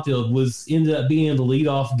Luke Bonfield ended up being the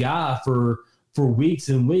leadoff guy for weeks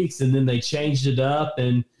and weeks, and then they changed it up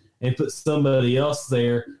and put somebody else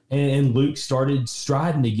there, and Luke started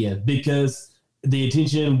striding again because the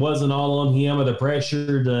attention wasn't all on him, or the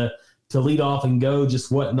pressure to lead off and go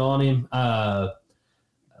just wasn't on him.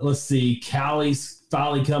 Let's see, Callie's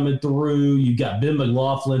finally coming through. You've got Ben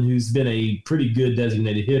McLaughlin, who's been a pretty good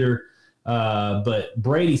designated hitter. But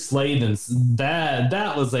Brady Slavens,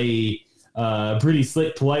 that was a pretty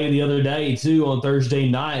slick play the other day, too, on Thursday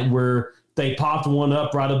night, where they popped one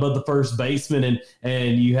up right above the first baseman,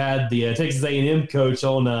 and you had the Texas A&M coach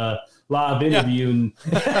on live interview, and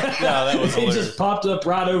that was it just popped up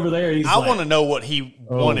right over there. I want to know what he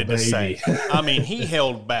wanted to say. baby. I mean, he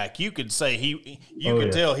held back. You could say you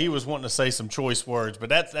could tell he was wanting to say some choice words, but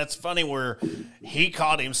that's funny where he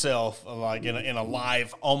caught himself like in a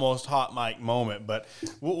live, almost hot mic moment. But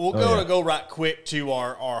we'll go right quick to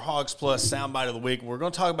our Hogs Plus soundbite of the week. We're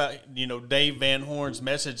going to talk about Dave Van Horn's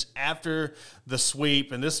message after the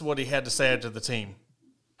sweep, and this is what he had to say to the team.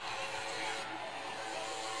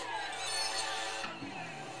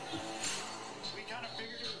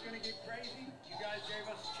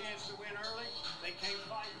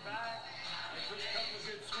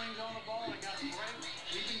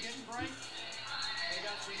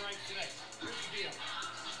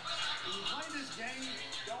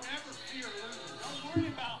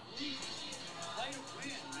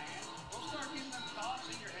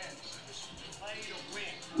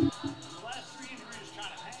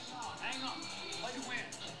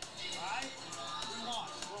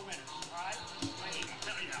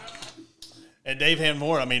 And Dave Van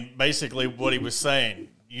Horn, I mean, basically what he was saying,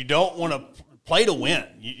 you don't want to play to win.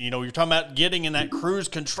 You're talking about getting in that cruise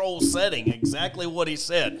control setting, exactly what he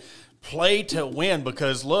said. Play to win,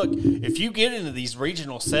 because, look, if you get into these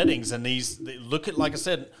regional settings and look at, like I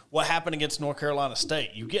said, what happened against North Carolina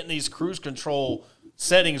State. You get in these cruise control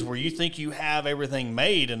settings where you think you have everything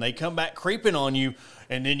made and they come back creeping on you,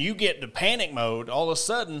 and then you get to panic mode. All of a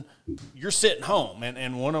sudden, you're sitting home.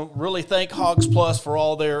 And want to really thank Hogs Plus for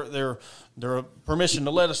all their permission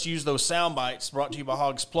to let us use those sound bites brought to you by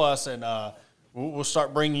Hogs Plus, and we'll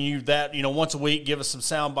start bringing you that once a week. Give us some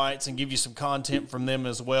sound bites and give you some content from them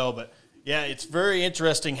as well. But yeah, it's very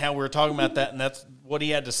interesting how we were talking about that, and that's what he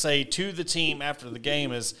had to say to the team after the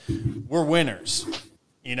game is, we're winners,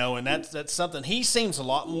 and that's something. He seems a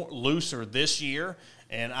lot more looser this year,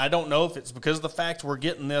 and I don't know if it's because of the fact we're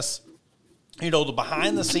getting this the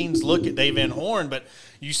behind-the-scenes look at Dave Van Horn, but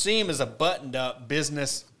you see him as a buttoned-up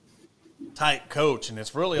business-type coach, and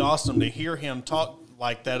it's really awesome to hear him talk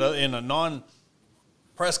like that in a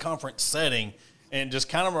non-press conference setting and just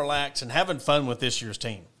kind of relax and having fun with this year's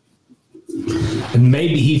team. And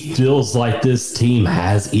maybe he feels like this team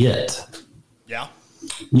has it. Yeah.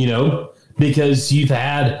 Because you've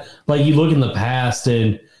had, like, you look in the past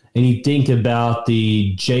and you think about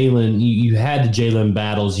the Jalen, you had the Jalen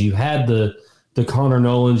battles, you had the Connor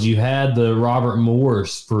Nolans, you had the Robert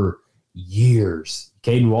Moores for years,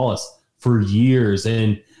 Caden Wallace for years,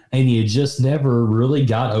 and you just never really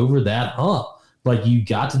got over that hump. Like, you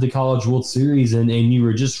got to the College World Series and you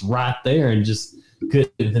were just right there and just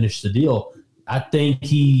couldn't finish the deal. I think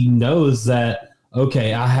he knows that,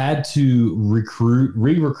 okay, I had to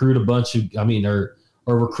re-recruit a bunch of,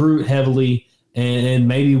 or recruit heavily, and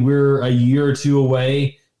maybe we're a year or two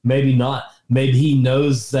away, maybe not. Maybe he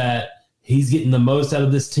knows that he's getting the most out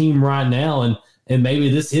of this team right now, and maybe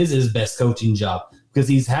this is his best coaching job, because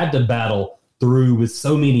he's had to battle through with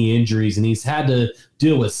so many injuries, and he's had to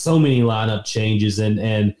deal with so many lineup changes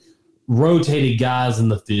and rotated guys in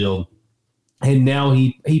the field. And now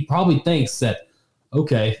he probably thinks that,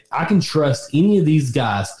 okay, I can trust any of these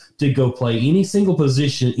guys to go play any single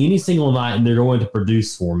position, any single night, and they're going to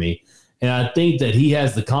produce for me. And I think that he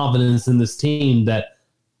has the confidence in this team that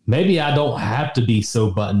maybe I don't have to be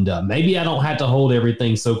so buttoned up. Maybe I don't have to hold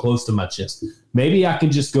everything so close to my chest. Maybe I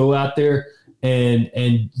can just go out there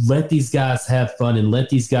and let these guys have fun and let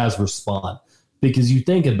these guys respond. Because you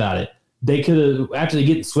think about it, they could have, after they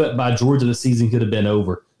get swept by Georgia, the season could have been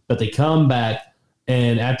over. But they come back,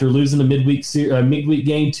 and after losing a midweek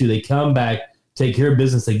game too, they come back, take care of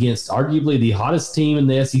business against arguably the hottest team in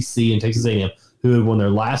the SEC in Texas A&M, who had won their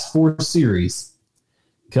last 4 series.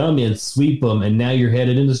 Come in, sweep them, and now you're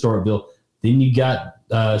headed into Starkville. Then you got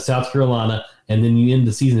South Carolina, and then you end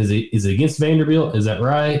the season. Is it against Vanderbilt? Is that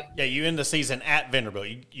right? Yeah, you end the season at Vanderbilt.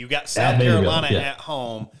 You got South Carolina at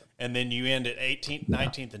home, and then you end at 18th,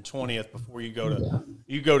 19th, and 20th before you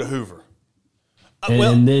go to Hoover.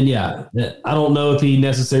 And then, I don't know if he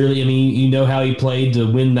necessarily, you know how he played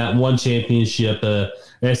to win that one championship,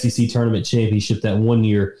 SEC tournament championship that one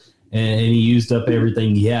year, and he used up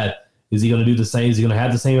everything he had. Is he going to do the same? Is he going to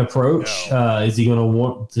have the same approach? No. Is he going to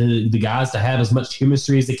want the guys to have as much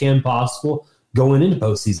chemistry as they can possible going into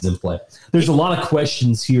postseason play? There's a lot of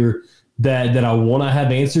questions here that I want to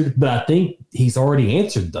have answered, but I think he's already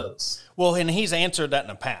answered those. Well, and he's answered that in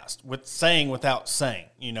the past with saying without saying.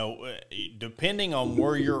 Depending on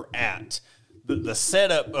where you're at, the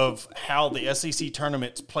setup of how the SEC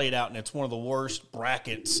tournament's played out, and it's one of the worst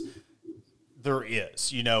brackets there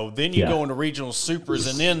is. Then you go into regional supers,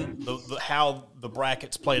 and then how the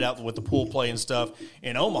brackets played out with the pool play and stuff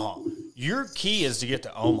in Omaha. Your key is to get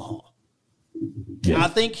to Omaha. I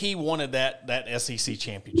think he wanted that SEC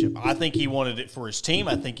championship. I think he wanted it for his team.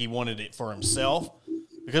 I think he wanted it for himself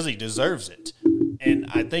because he deserves it. And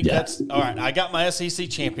I think that's – all right, I got my SEC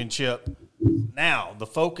championship. Now the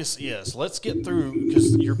focus is let's get through,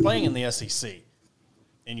 because you're playing in the SEC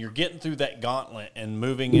and you're getting through that gauntlet and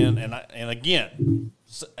moving in. And again,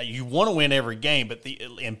 you want to win every game, but the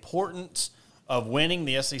importance of winning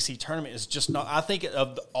the SEC tournament is just not – I think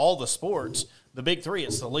of all the sports, the big three,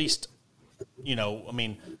 it's the least –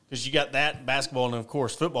 because you got that, basketball, and, of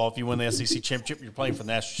course, football. If you win the SEC championship, you're playing for the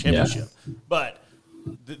national championship. Yeah. But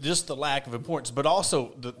just the lack of importance. But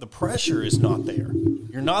also the pressure is not there.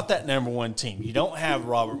 You're not that number one team. You don't have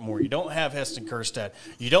Robert Moore. You don't have Heston Kjerstad.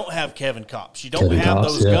 You don't have Kevin Kopps. You don't have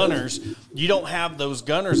those gunners. You don't have those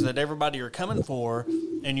gunners that everybody are coming for,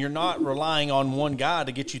 and you're not relying on one guy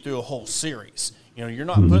to get you through a whole series. You're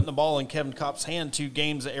not putting the ball in Kevin Kopps' hand 2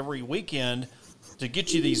 games every weekend to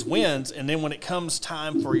get you these wins, and then when it comes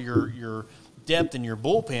time for your depth in your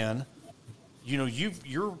bullpen,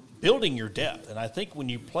 you're building your depth. And I think when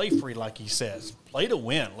you play free, like he says, play to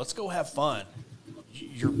win. Let's go have fun.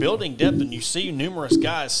 You're building depth, and you see numerous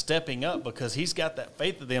guys stepping up because he's got that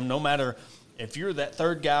faith of them. No matter if you're that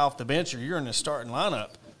third guy off the bench or you're in the starting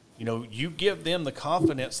lineup, you give them the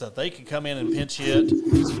confidence that they can come in and pinch hit,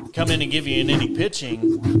 come in and give you an inning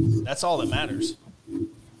pitching. That's all that matters.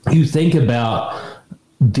 You think about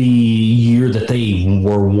the year that they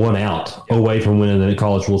were 1 out away from winning the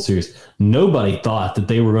College World Series. Nobody thought that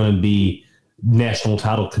they were going to be national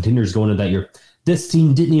title contenders going into that year. This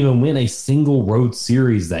team didn't even win a single road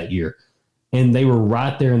series that year, and they were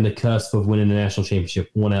right there in the cusp of winning the national championship,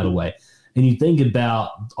 1 out away. And you think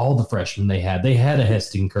about all the freshmen they had. They had a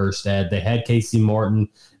Heston Kjerstad. They had Casey Martin.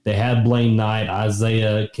 They had Blaine Knight,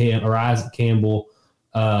 Isaac Campbell,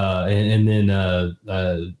 and then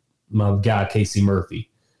my guy, Casey Murphy.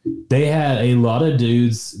 They had a lot of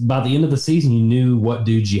dudes. By the end of the season, you knew what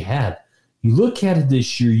dudes you had. You look at it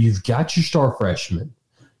this year, you've got your star freshmen.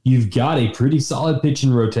 You've got a pretty solid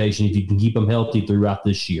pitching rotation if you can keep them healthy throughout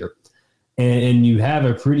this year. And you have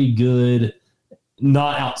a pretty good,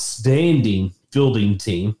 not outstanding fielding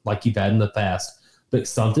team like you've had in the past, but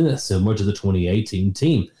something that's similar to the 2018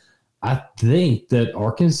 team. I think that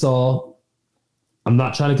Arkansas, I'm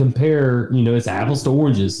not trying to compare, it's apples to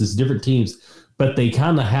oranges, it's different teams, but they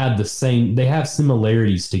kind of have they have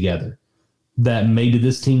similarities together that maybe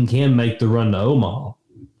this team can make the run to Omaha.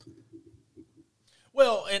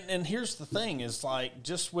 Well, and here's the thing is like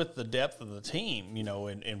just with the depth of the team,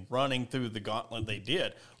 and running through the gauntlet they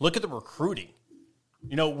did, look at the recruiting.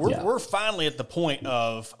 We're finally at the point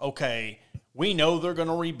of, okay, we know they're going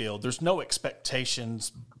to rebuild. There's no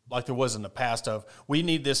expectations like there was in the past of we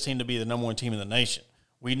need this team to be the number one team in the nation.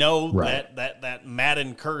 We know that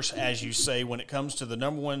Madden curse, as you say, when it comes to the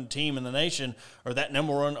number one team in the nation or that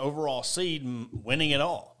number one overall seed winning it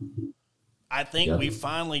all. I think we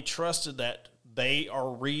finally trusted that they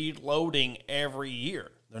are reloading every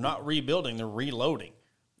year. They're not rebuilding, they're reloading.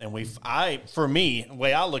 And for me, the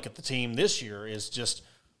way I look at the team this year is just,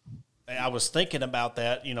 I was thinking about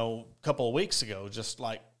that, a couple of weeks ago, just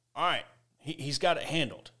like, all right, he's got it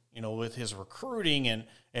handled, with his recruiting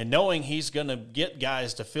and knowing he's going to get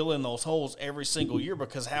guys to fill in those holes every single year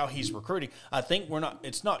because how he's recruiting. I think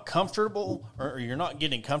it's not comfortable or you're not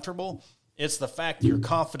getting comfortable. It's the fact that you're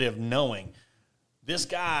confident knowing this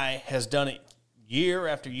guy has done it year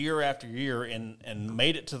after year after year and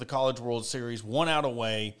made it to the College World Series, 1 out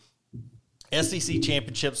away, SEC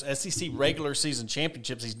championships, SEC regular season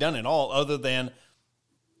championships. He's done it all other than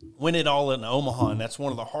win it all in Omaha, and that's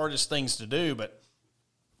one of the hardest things to do. But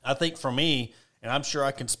I think for me, and I'm sure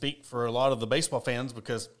I can speak for a lot of the baseball fans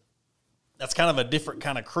because that's kind of a different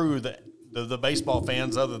kind of crew that the baseball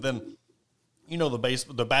fans other than,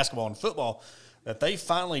 the basketball and football, that they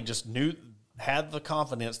finally just had the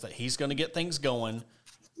confidence that he's going to get things going.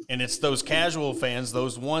 And it's those casual fans,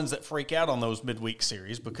 those ones that freak out on those midweek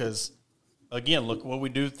series because, again, look what we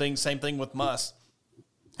do, same thing with Muss.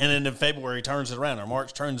 And then in February turns it around or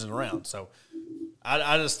March turns it around. So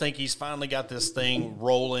I just think he's finally got this thing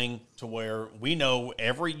rolling to where we know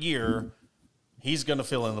every year he's going to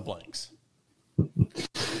fill in the blanks.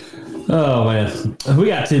 Oh, man. We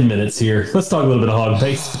got 10 minutes here. Let's talk a little bit of Hawg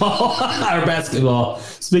baseball or basketball.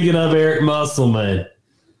 Speaking of Eric Musselman.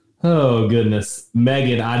 Oh, goodness.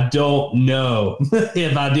 Megan, I don't know.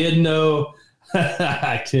 If I did know,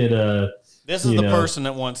 I could This is the person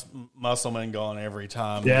that wants Musselman gone every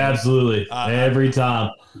time. Yeah, absolutely. Every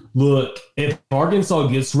time. Look, if Arkansas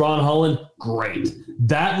gets Ron Holland, great.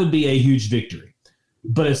 That would be a huge victory.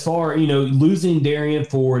 But as far, losing Darian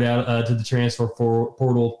Ford out to the transfer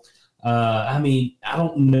portal, I mean, I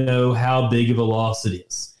don't know how big of a loss it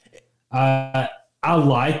is. I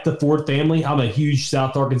like the Ford family. I'm a huge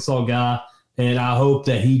South Arkansas guy, and I hope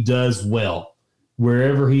that he does well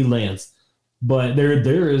wherever he lands. But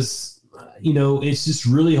there is, it's just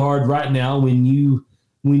really hard right now when you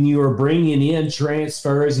are bringing in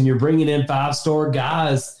transfers and you're bringing in 5-star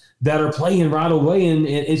guys that are playing right away, and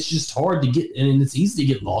it's just hard to get, and it's easy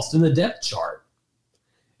to get lost in the depth chart.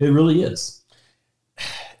 It really is.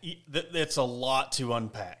 It's a lot to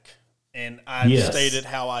unpack, and I've stated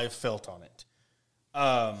how I've felt on it.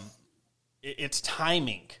 It's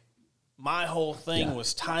timing. My whole thing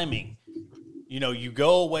was timing. You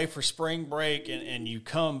go away for spring break and you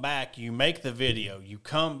come back, you make the video, you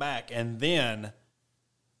come back, and then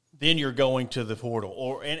you're going to the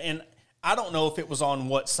portal. And I don't know if it was on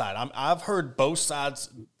what side. I've heard both sides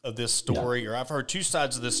of this story, or I've heard two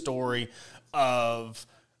sides of this story of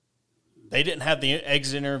they didn't have the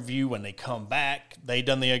exit interview when they come back. They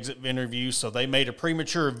done the exit interview, so they made a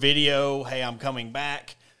premature video, hey, I'm coming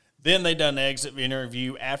back. Then they done the exit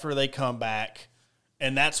interview after they come back,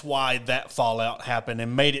 and that's why that fallout happened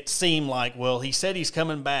and made it seem like, well, he said he's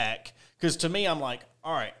coming back. Because to me, I'm like,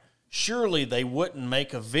 all right, surely they wouldn't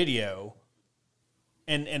make a video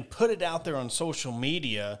and put it out there on social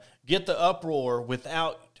media, get the uproar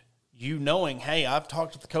without you knowing, hey, I've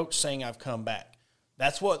talked to the coach saying I've come back.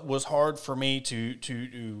 That's what was hard for me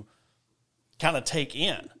to kind of take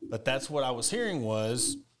in. But that's what I was hearing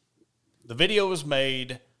was the video was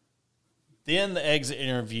made, then the exit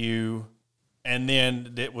interview, and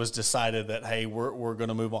then it was decided that, hey, we're going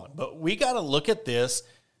to move on. But we got to look at this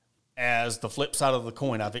as the flip side of the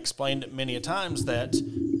coin. I've explained it many a times that,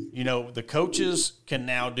 the coaches can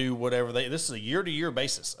now do whatever this is a year-to-year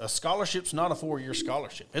basis. A scholarship's not a 4-year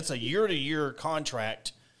scholarship. It's a year-to-year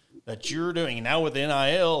contract that you're doing. Now with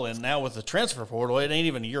NIL and now with the transfer portal, it ain't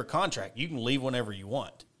even a year contract. You can leave whenever you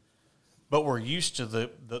want. But we're used to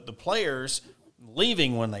the players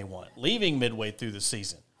leaving when they want, leaving midway through the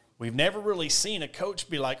season. We've never really seen a coach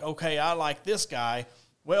be like, okay, I like this guy.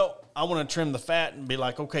 Well, I want to trim the fat and be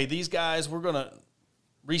like, okay, these guys, we're going to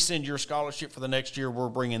rescind your scholarship for the next year. We're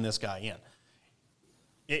bringing this guy in.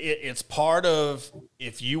 It's part of,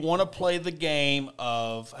 if you want to play the game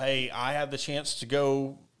of, hey, I have the chance to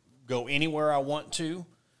go anywhere I want to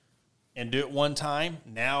and do it one time.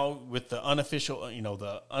 Now with the unofficial,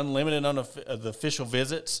 the unlimited the official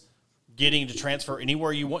visits, getting to transfer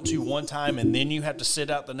anywhere you want to one time, and then you have to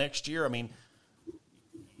sit out the next year. I mean,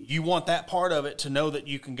 you want that part of it to know that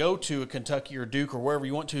you can go to a Kentucky or Duke or wherever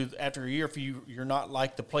you want to after a year if you're not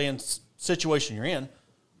like the playing situation you're in.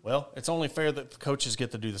 Well, it's only fair that the coaches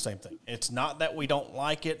get to do the same thing. It's not that we don't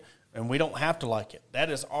like it, and we don't have to like it. That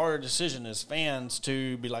is our decision as fans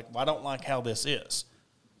to be like, well, I don't like how this is.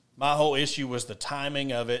 My whole issue was the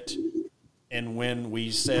timing of it, and when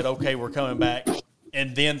we said, okay, we're coming back,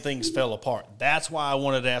 and then things fell apart. That's why I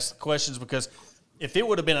wanted to ask the questions, because if it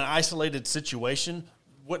would have been an isolated situation,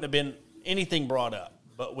 wouldn't have been anything brought up.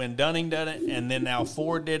 But when Dunning did it and then now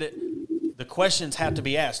Ford did it, the questions have to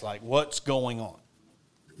be asked, like, what's going on?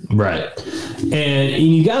 Right. And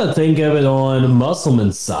you got to think of it on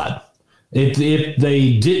Musselman's side. If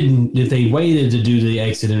they waited to do the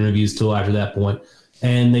exit interviews till after that point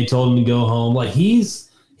and they told him to go home, like he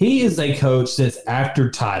is a coach that's after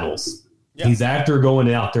titles. Yeah. He's after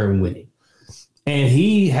going out there and winning. And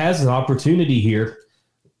he has an opportunity here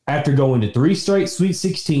after going to 3 straight Sweet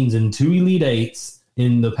 16s and 2 Elite 8s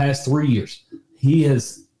in the past 3 years.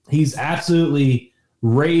 He's absolutely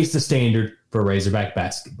raised the standard for Razorback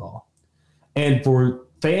basketball. And for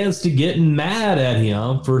fans to get mad at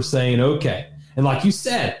him for saying, okay, and like you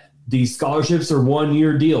said, these scholarships are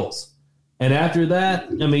 1-year deals. And after that,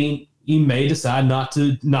 I mean, he may decide not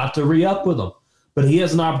to re-up with them. But he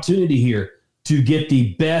has an opportunity here to get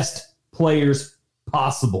the best players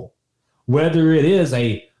possible. Whether it is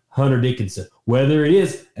a Hunter Dickinson, whether it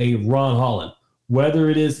is a Ron Holland, whether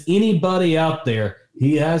it is anybody out there,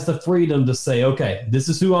 he has the freedom to say, okay, this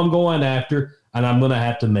is who I'm going after, and I'm going to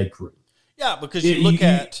have to make room. Yeah, because you look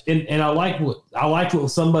at and I liked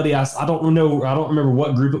what somebody I don't remember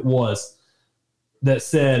what group it was that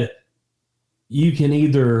said you can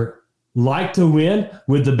either like to win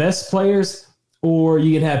with the best players or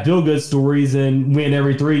you can have feel good stories and win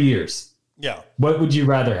every 3 years. Yeah. What would you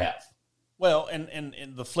rather have? Well,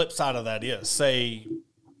 and the flip side of that is, say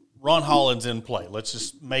Ron Holland's in play. Let's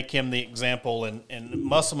just make him the example, and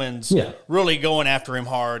Musselman's really going after him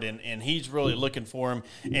hard, and he's really looking for him,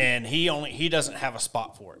 and he doesn't have a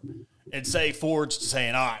spot for him. And say Ford's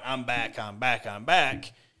saying, all right, I'm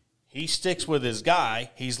back. He sticks with his guy.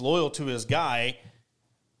 He's loyal to his guy.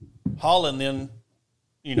 Holland then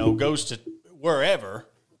goes to wherever,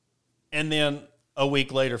 and then a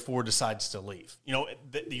week later Ford decides to leave.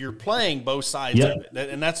 You're playing both sides of it,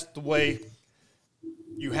 and that's the way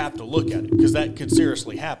you have to look at it, because that could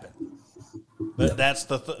seriously happen. But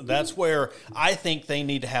that's where I think they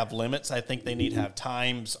need to have limits. I think they need to have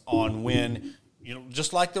times on when,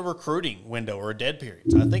 just like the recruiting window or dead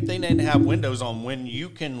periods. I think they need to have windows on when you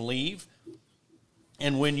can leave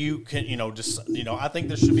and when you can, I think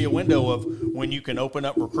there should be a window of when you can open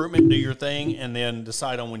up recruitment, do your thing, and then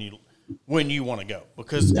decide on when you want to go.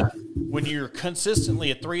 Because when you're consistently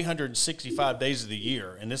at 365 days of the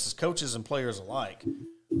year, and this is coaches and players alike,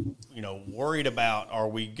 worried about, are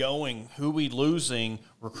we going, who we losing,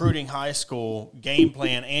 recruiting high school, game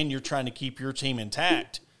plan, and you're trying to keep your team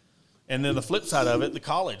intact. And then the flip side of it, the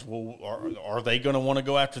college, well, are they going to want to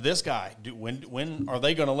go after this guy? When are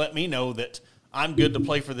they going to let me know that I'm good to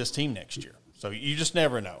play for this team next year? So you just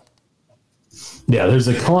never know. Yeah, there's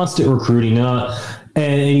a constant recruiting.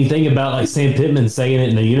 And you think about like Sam Pittman saying it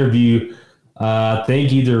in the interview, I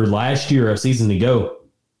think either last year or a season ago,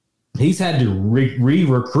 he's had to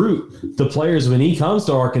re-recruit the players when he comes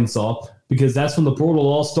to Arkansas, because that's when the portal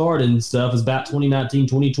all started and stuff, is about 2019,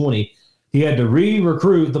 2020. He had to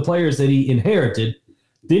re-recruit the players that he inherited.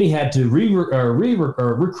 Then he had to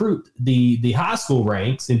recruit the high school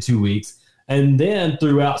ranks in 2 weeks. And then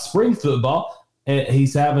throughout spring football,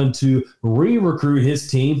 he's having to re-recruit his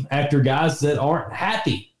team after guys that aren't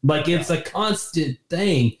happy. Like, it's a constant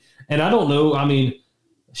thing. And I don't know,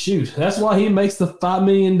 shoot, that's why he makes the $5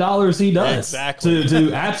 million he does. Exactly.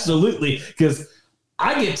 To absolutely, because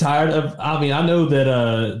I get tired of. I know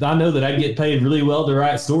that I get paid really well to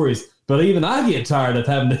write stories, but even I get tired of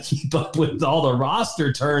having to keep up with all the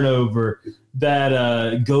roster turnover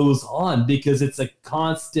that goes on, because it's a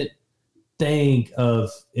constant thing of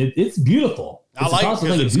it. It's beautiful. I like it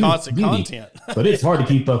because it's constant content. But it's hard to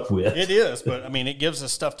keep up with. It is, but it gives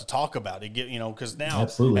us stuff to talk about. Because now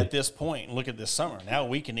at this point, look at this summer. Now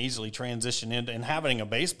we can easily transition into and having a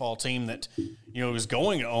baseball team that is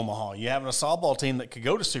going to Omaha. You having a softball team that could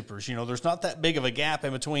go to supers. There's not that big of a gap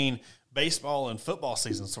in between baseball and football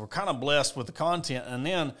season, so we're kind of blessed with the content. And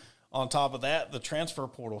then on top of that, the transfer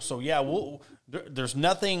portal. So there's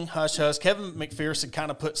nothing hush hush. Kevin McPherson kind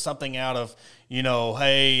of put something out of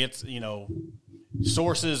hey, it's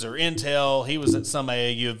sources or intel. He was at some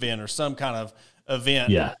AAU event or some kind of event.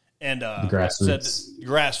 Yeah. And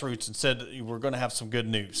grassroots and said that we're going to have some good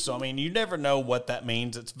news. So, you never know what that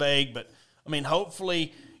means. It's vague, but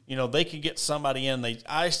hopefully, they could get somebody in.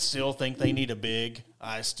 I still think they need a big.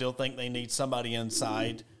 I still think they need somebody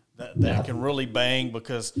inside that can really bang,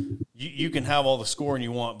 because you can have all the scoring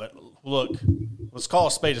you want, but look, let's call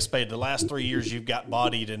a spade a spade. The last 3 years you've got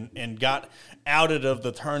bodied and got outed of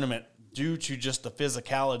the tournament due to just the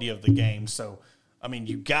physicality of the game. So,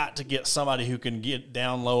 you got to get somebody who can get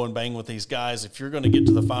down low and bang with these guys if you're going to get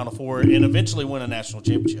to the Final Four and eventually win a national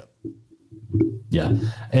championship. Yeah,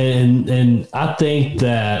 and I think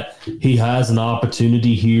that he has an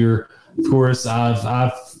opportunity here. Of course,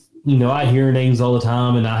 I hear names all the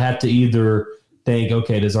time, and I have to either think,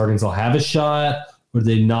 okay, does Arkansas have a shot or do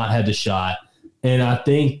they not have a shot? And I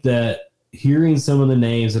think that hearing some of the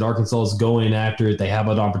names that Arkansas is going after, if they have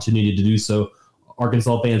an opportunity to do so,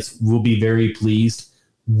 Arkansas fans will be very pleased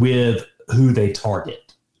with who they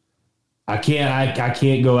target. I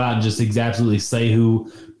can't go out and just absolutely say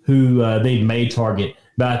who they may target,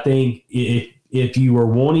 but I think if you are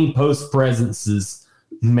wanting post presences,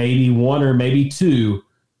 maybe one or maybe two,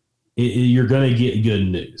 you're going to get good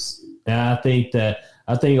news. And I think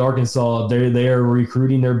Arkansas, they are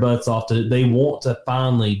recruiting their butts off. They want to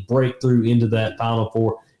finally break through into that Final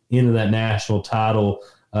Four, into that national title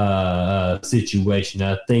situation.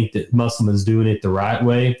 I think that Musselman's doing it the right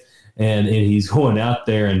way, and he's going out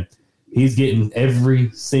there and he's getting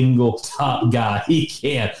every single top guy he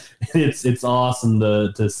can. It's awesome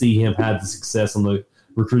to see him have the success on the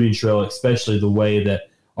recruiting trail, especially the way that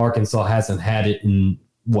Arkansas hasn't had it in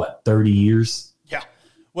 30 years.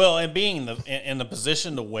 Well, and being in the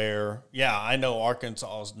position to where, I know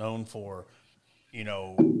Arkansas is known for,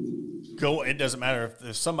 it doesn't matter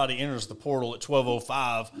if somebody enters the portal at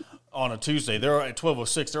 12:05 on a Tuesday, they're at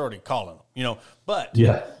 12:06, they're already calling them, But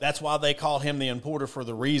that's why they call him the importer for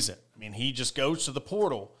the reason. He just goes to the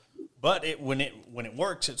portal, but when it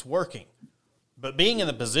works, it's working. But being in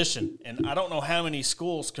the position, and I don't know how many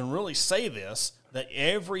schools can really say this, that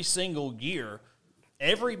every single year,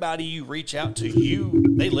 everybody you reach out to,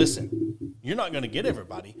 they listen. You're not going to get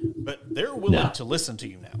everybody, but they're willing to listen to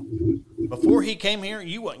you now. Before he came here,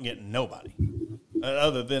 you wasn't getting nobody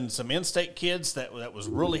other than some in-state kids that was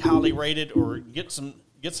really highly rated, or get some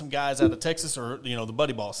get some guys out of Texas or, the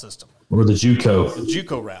buddy ball system. Or the JUCO. The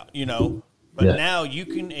JUCO route, But now you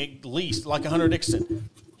can at least, like Hunter Dixon,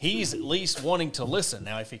 he's at least wanting to listen.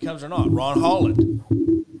 Now, if he comes or not, Ron Holland,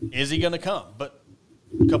 is he going to come? But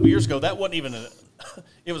a couple years ago, that wasn't even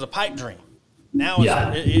it was a pipe dream. Now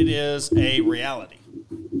it is a reality.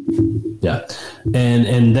 Yeah.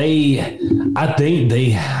 And I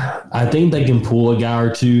think they can pull a guy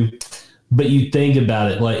or two, but you think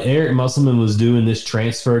about it, like Eric Musselman was doing this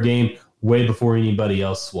transfer game way before anybody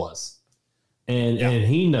else was. And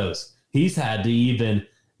he knows he's had to even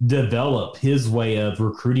develop his way of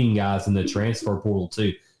recruiting guys in the transfer portal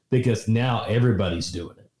too, because now everybody's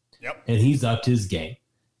doing it. Yep. And he's upped his game.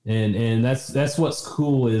 And that's what's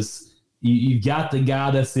cool is you got the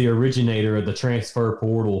guy that's the originator of the transfer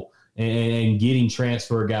portal and getting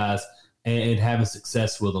transfer guys and having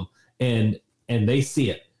success with them. And they see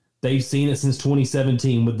it. They've seen it since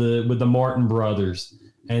 2017 with the Martin brothers.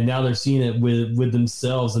 And now they're seeing it with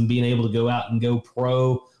themselves and being able to go out and go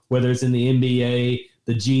pro, whether it's in the NBA,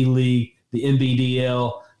 the G League, the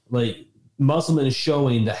NBDL. Like Musselman is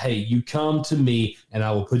showing that, hey, you come to me and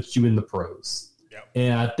I will put you in the pros. Yep.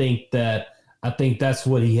 And I think that's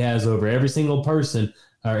what he has over every single person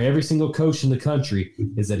or every single coach in the country,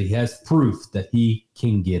 is that he has proof that he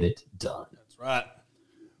can get it done. That's right.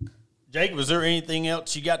 Jake, was there anything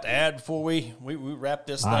else you got to add before we wrap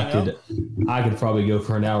this thing up? I could probably go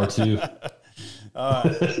for an hour or two. Well,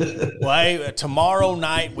 hey, tomorrow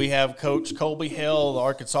night we have Coach Colby Hill, the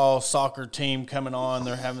Arkansas soccer team, coming on.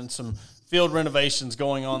 They're having some field renovations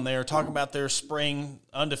going on there, talking about their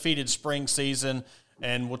undefeated spring season,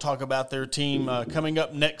 and we'll talk about their team coming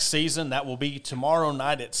up next season. That will be tomorrow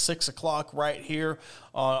night at 6 o'clock right here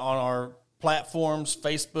on our platforms,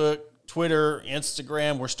 Facebook, Twitter,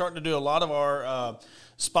 Instagram. We're starting to do a lot of our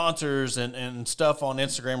sponsors and stuff on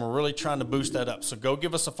Instagram. We're really trying to boost that up. So go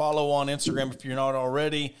give us a follow on Instagram if you're not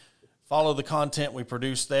already. Follow the content we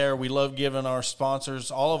produce there. We love giving our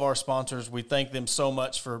sponsors, all of our sponsors, we thank them so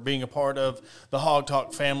much for being a part of the Hawg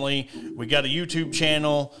Talk family. We got a YouTube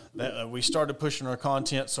channel that we started pushing our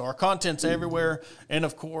content. So our content's everywhere. And,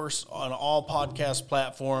 of course, on all podcast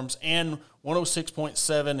platforms and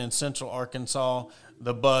 106.7 in Central Arkansas,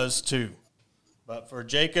 The Buzz, too. But for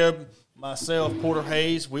Jacob, myself, Porter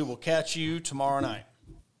Hayes, we will catch you tomorrow night.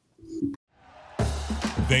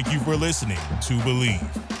 Thank you for listening to Believe.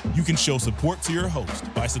 You can show support to your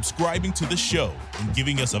host by subscribing to the show and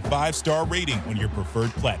giving us a 5-star rating on your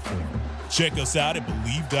preferred platform. Check us out at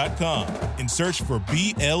Believe.com and search for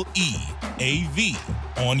BLEAV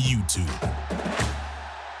on YouTube.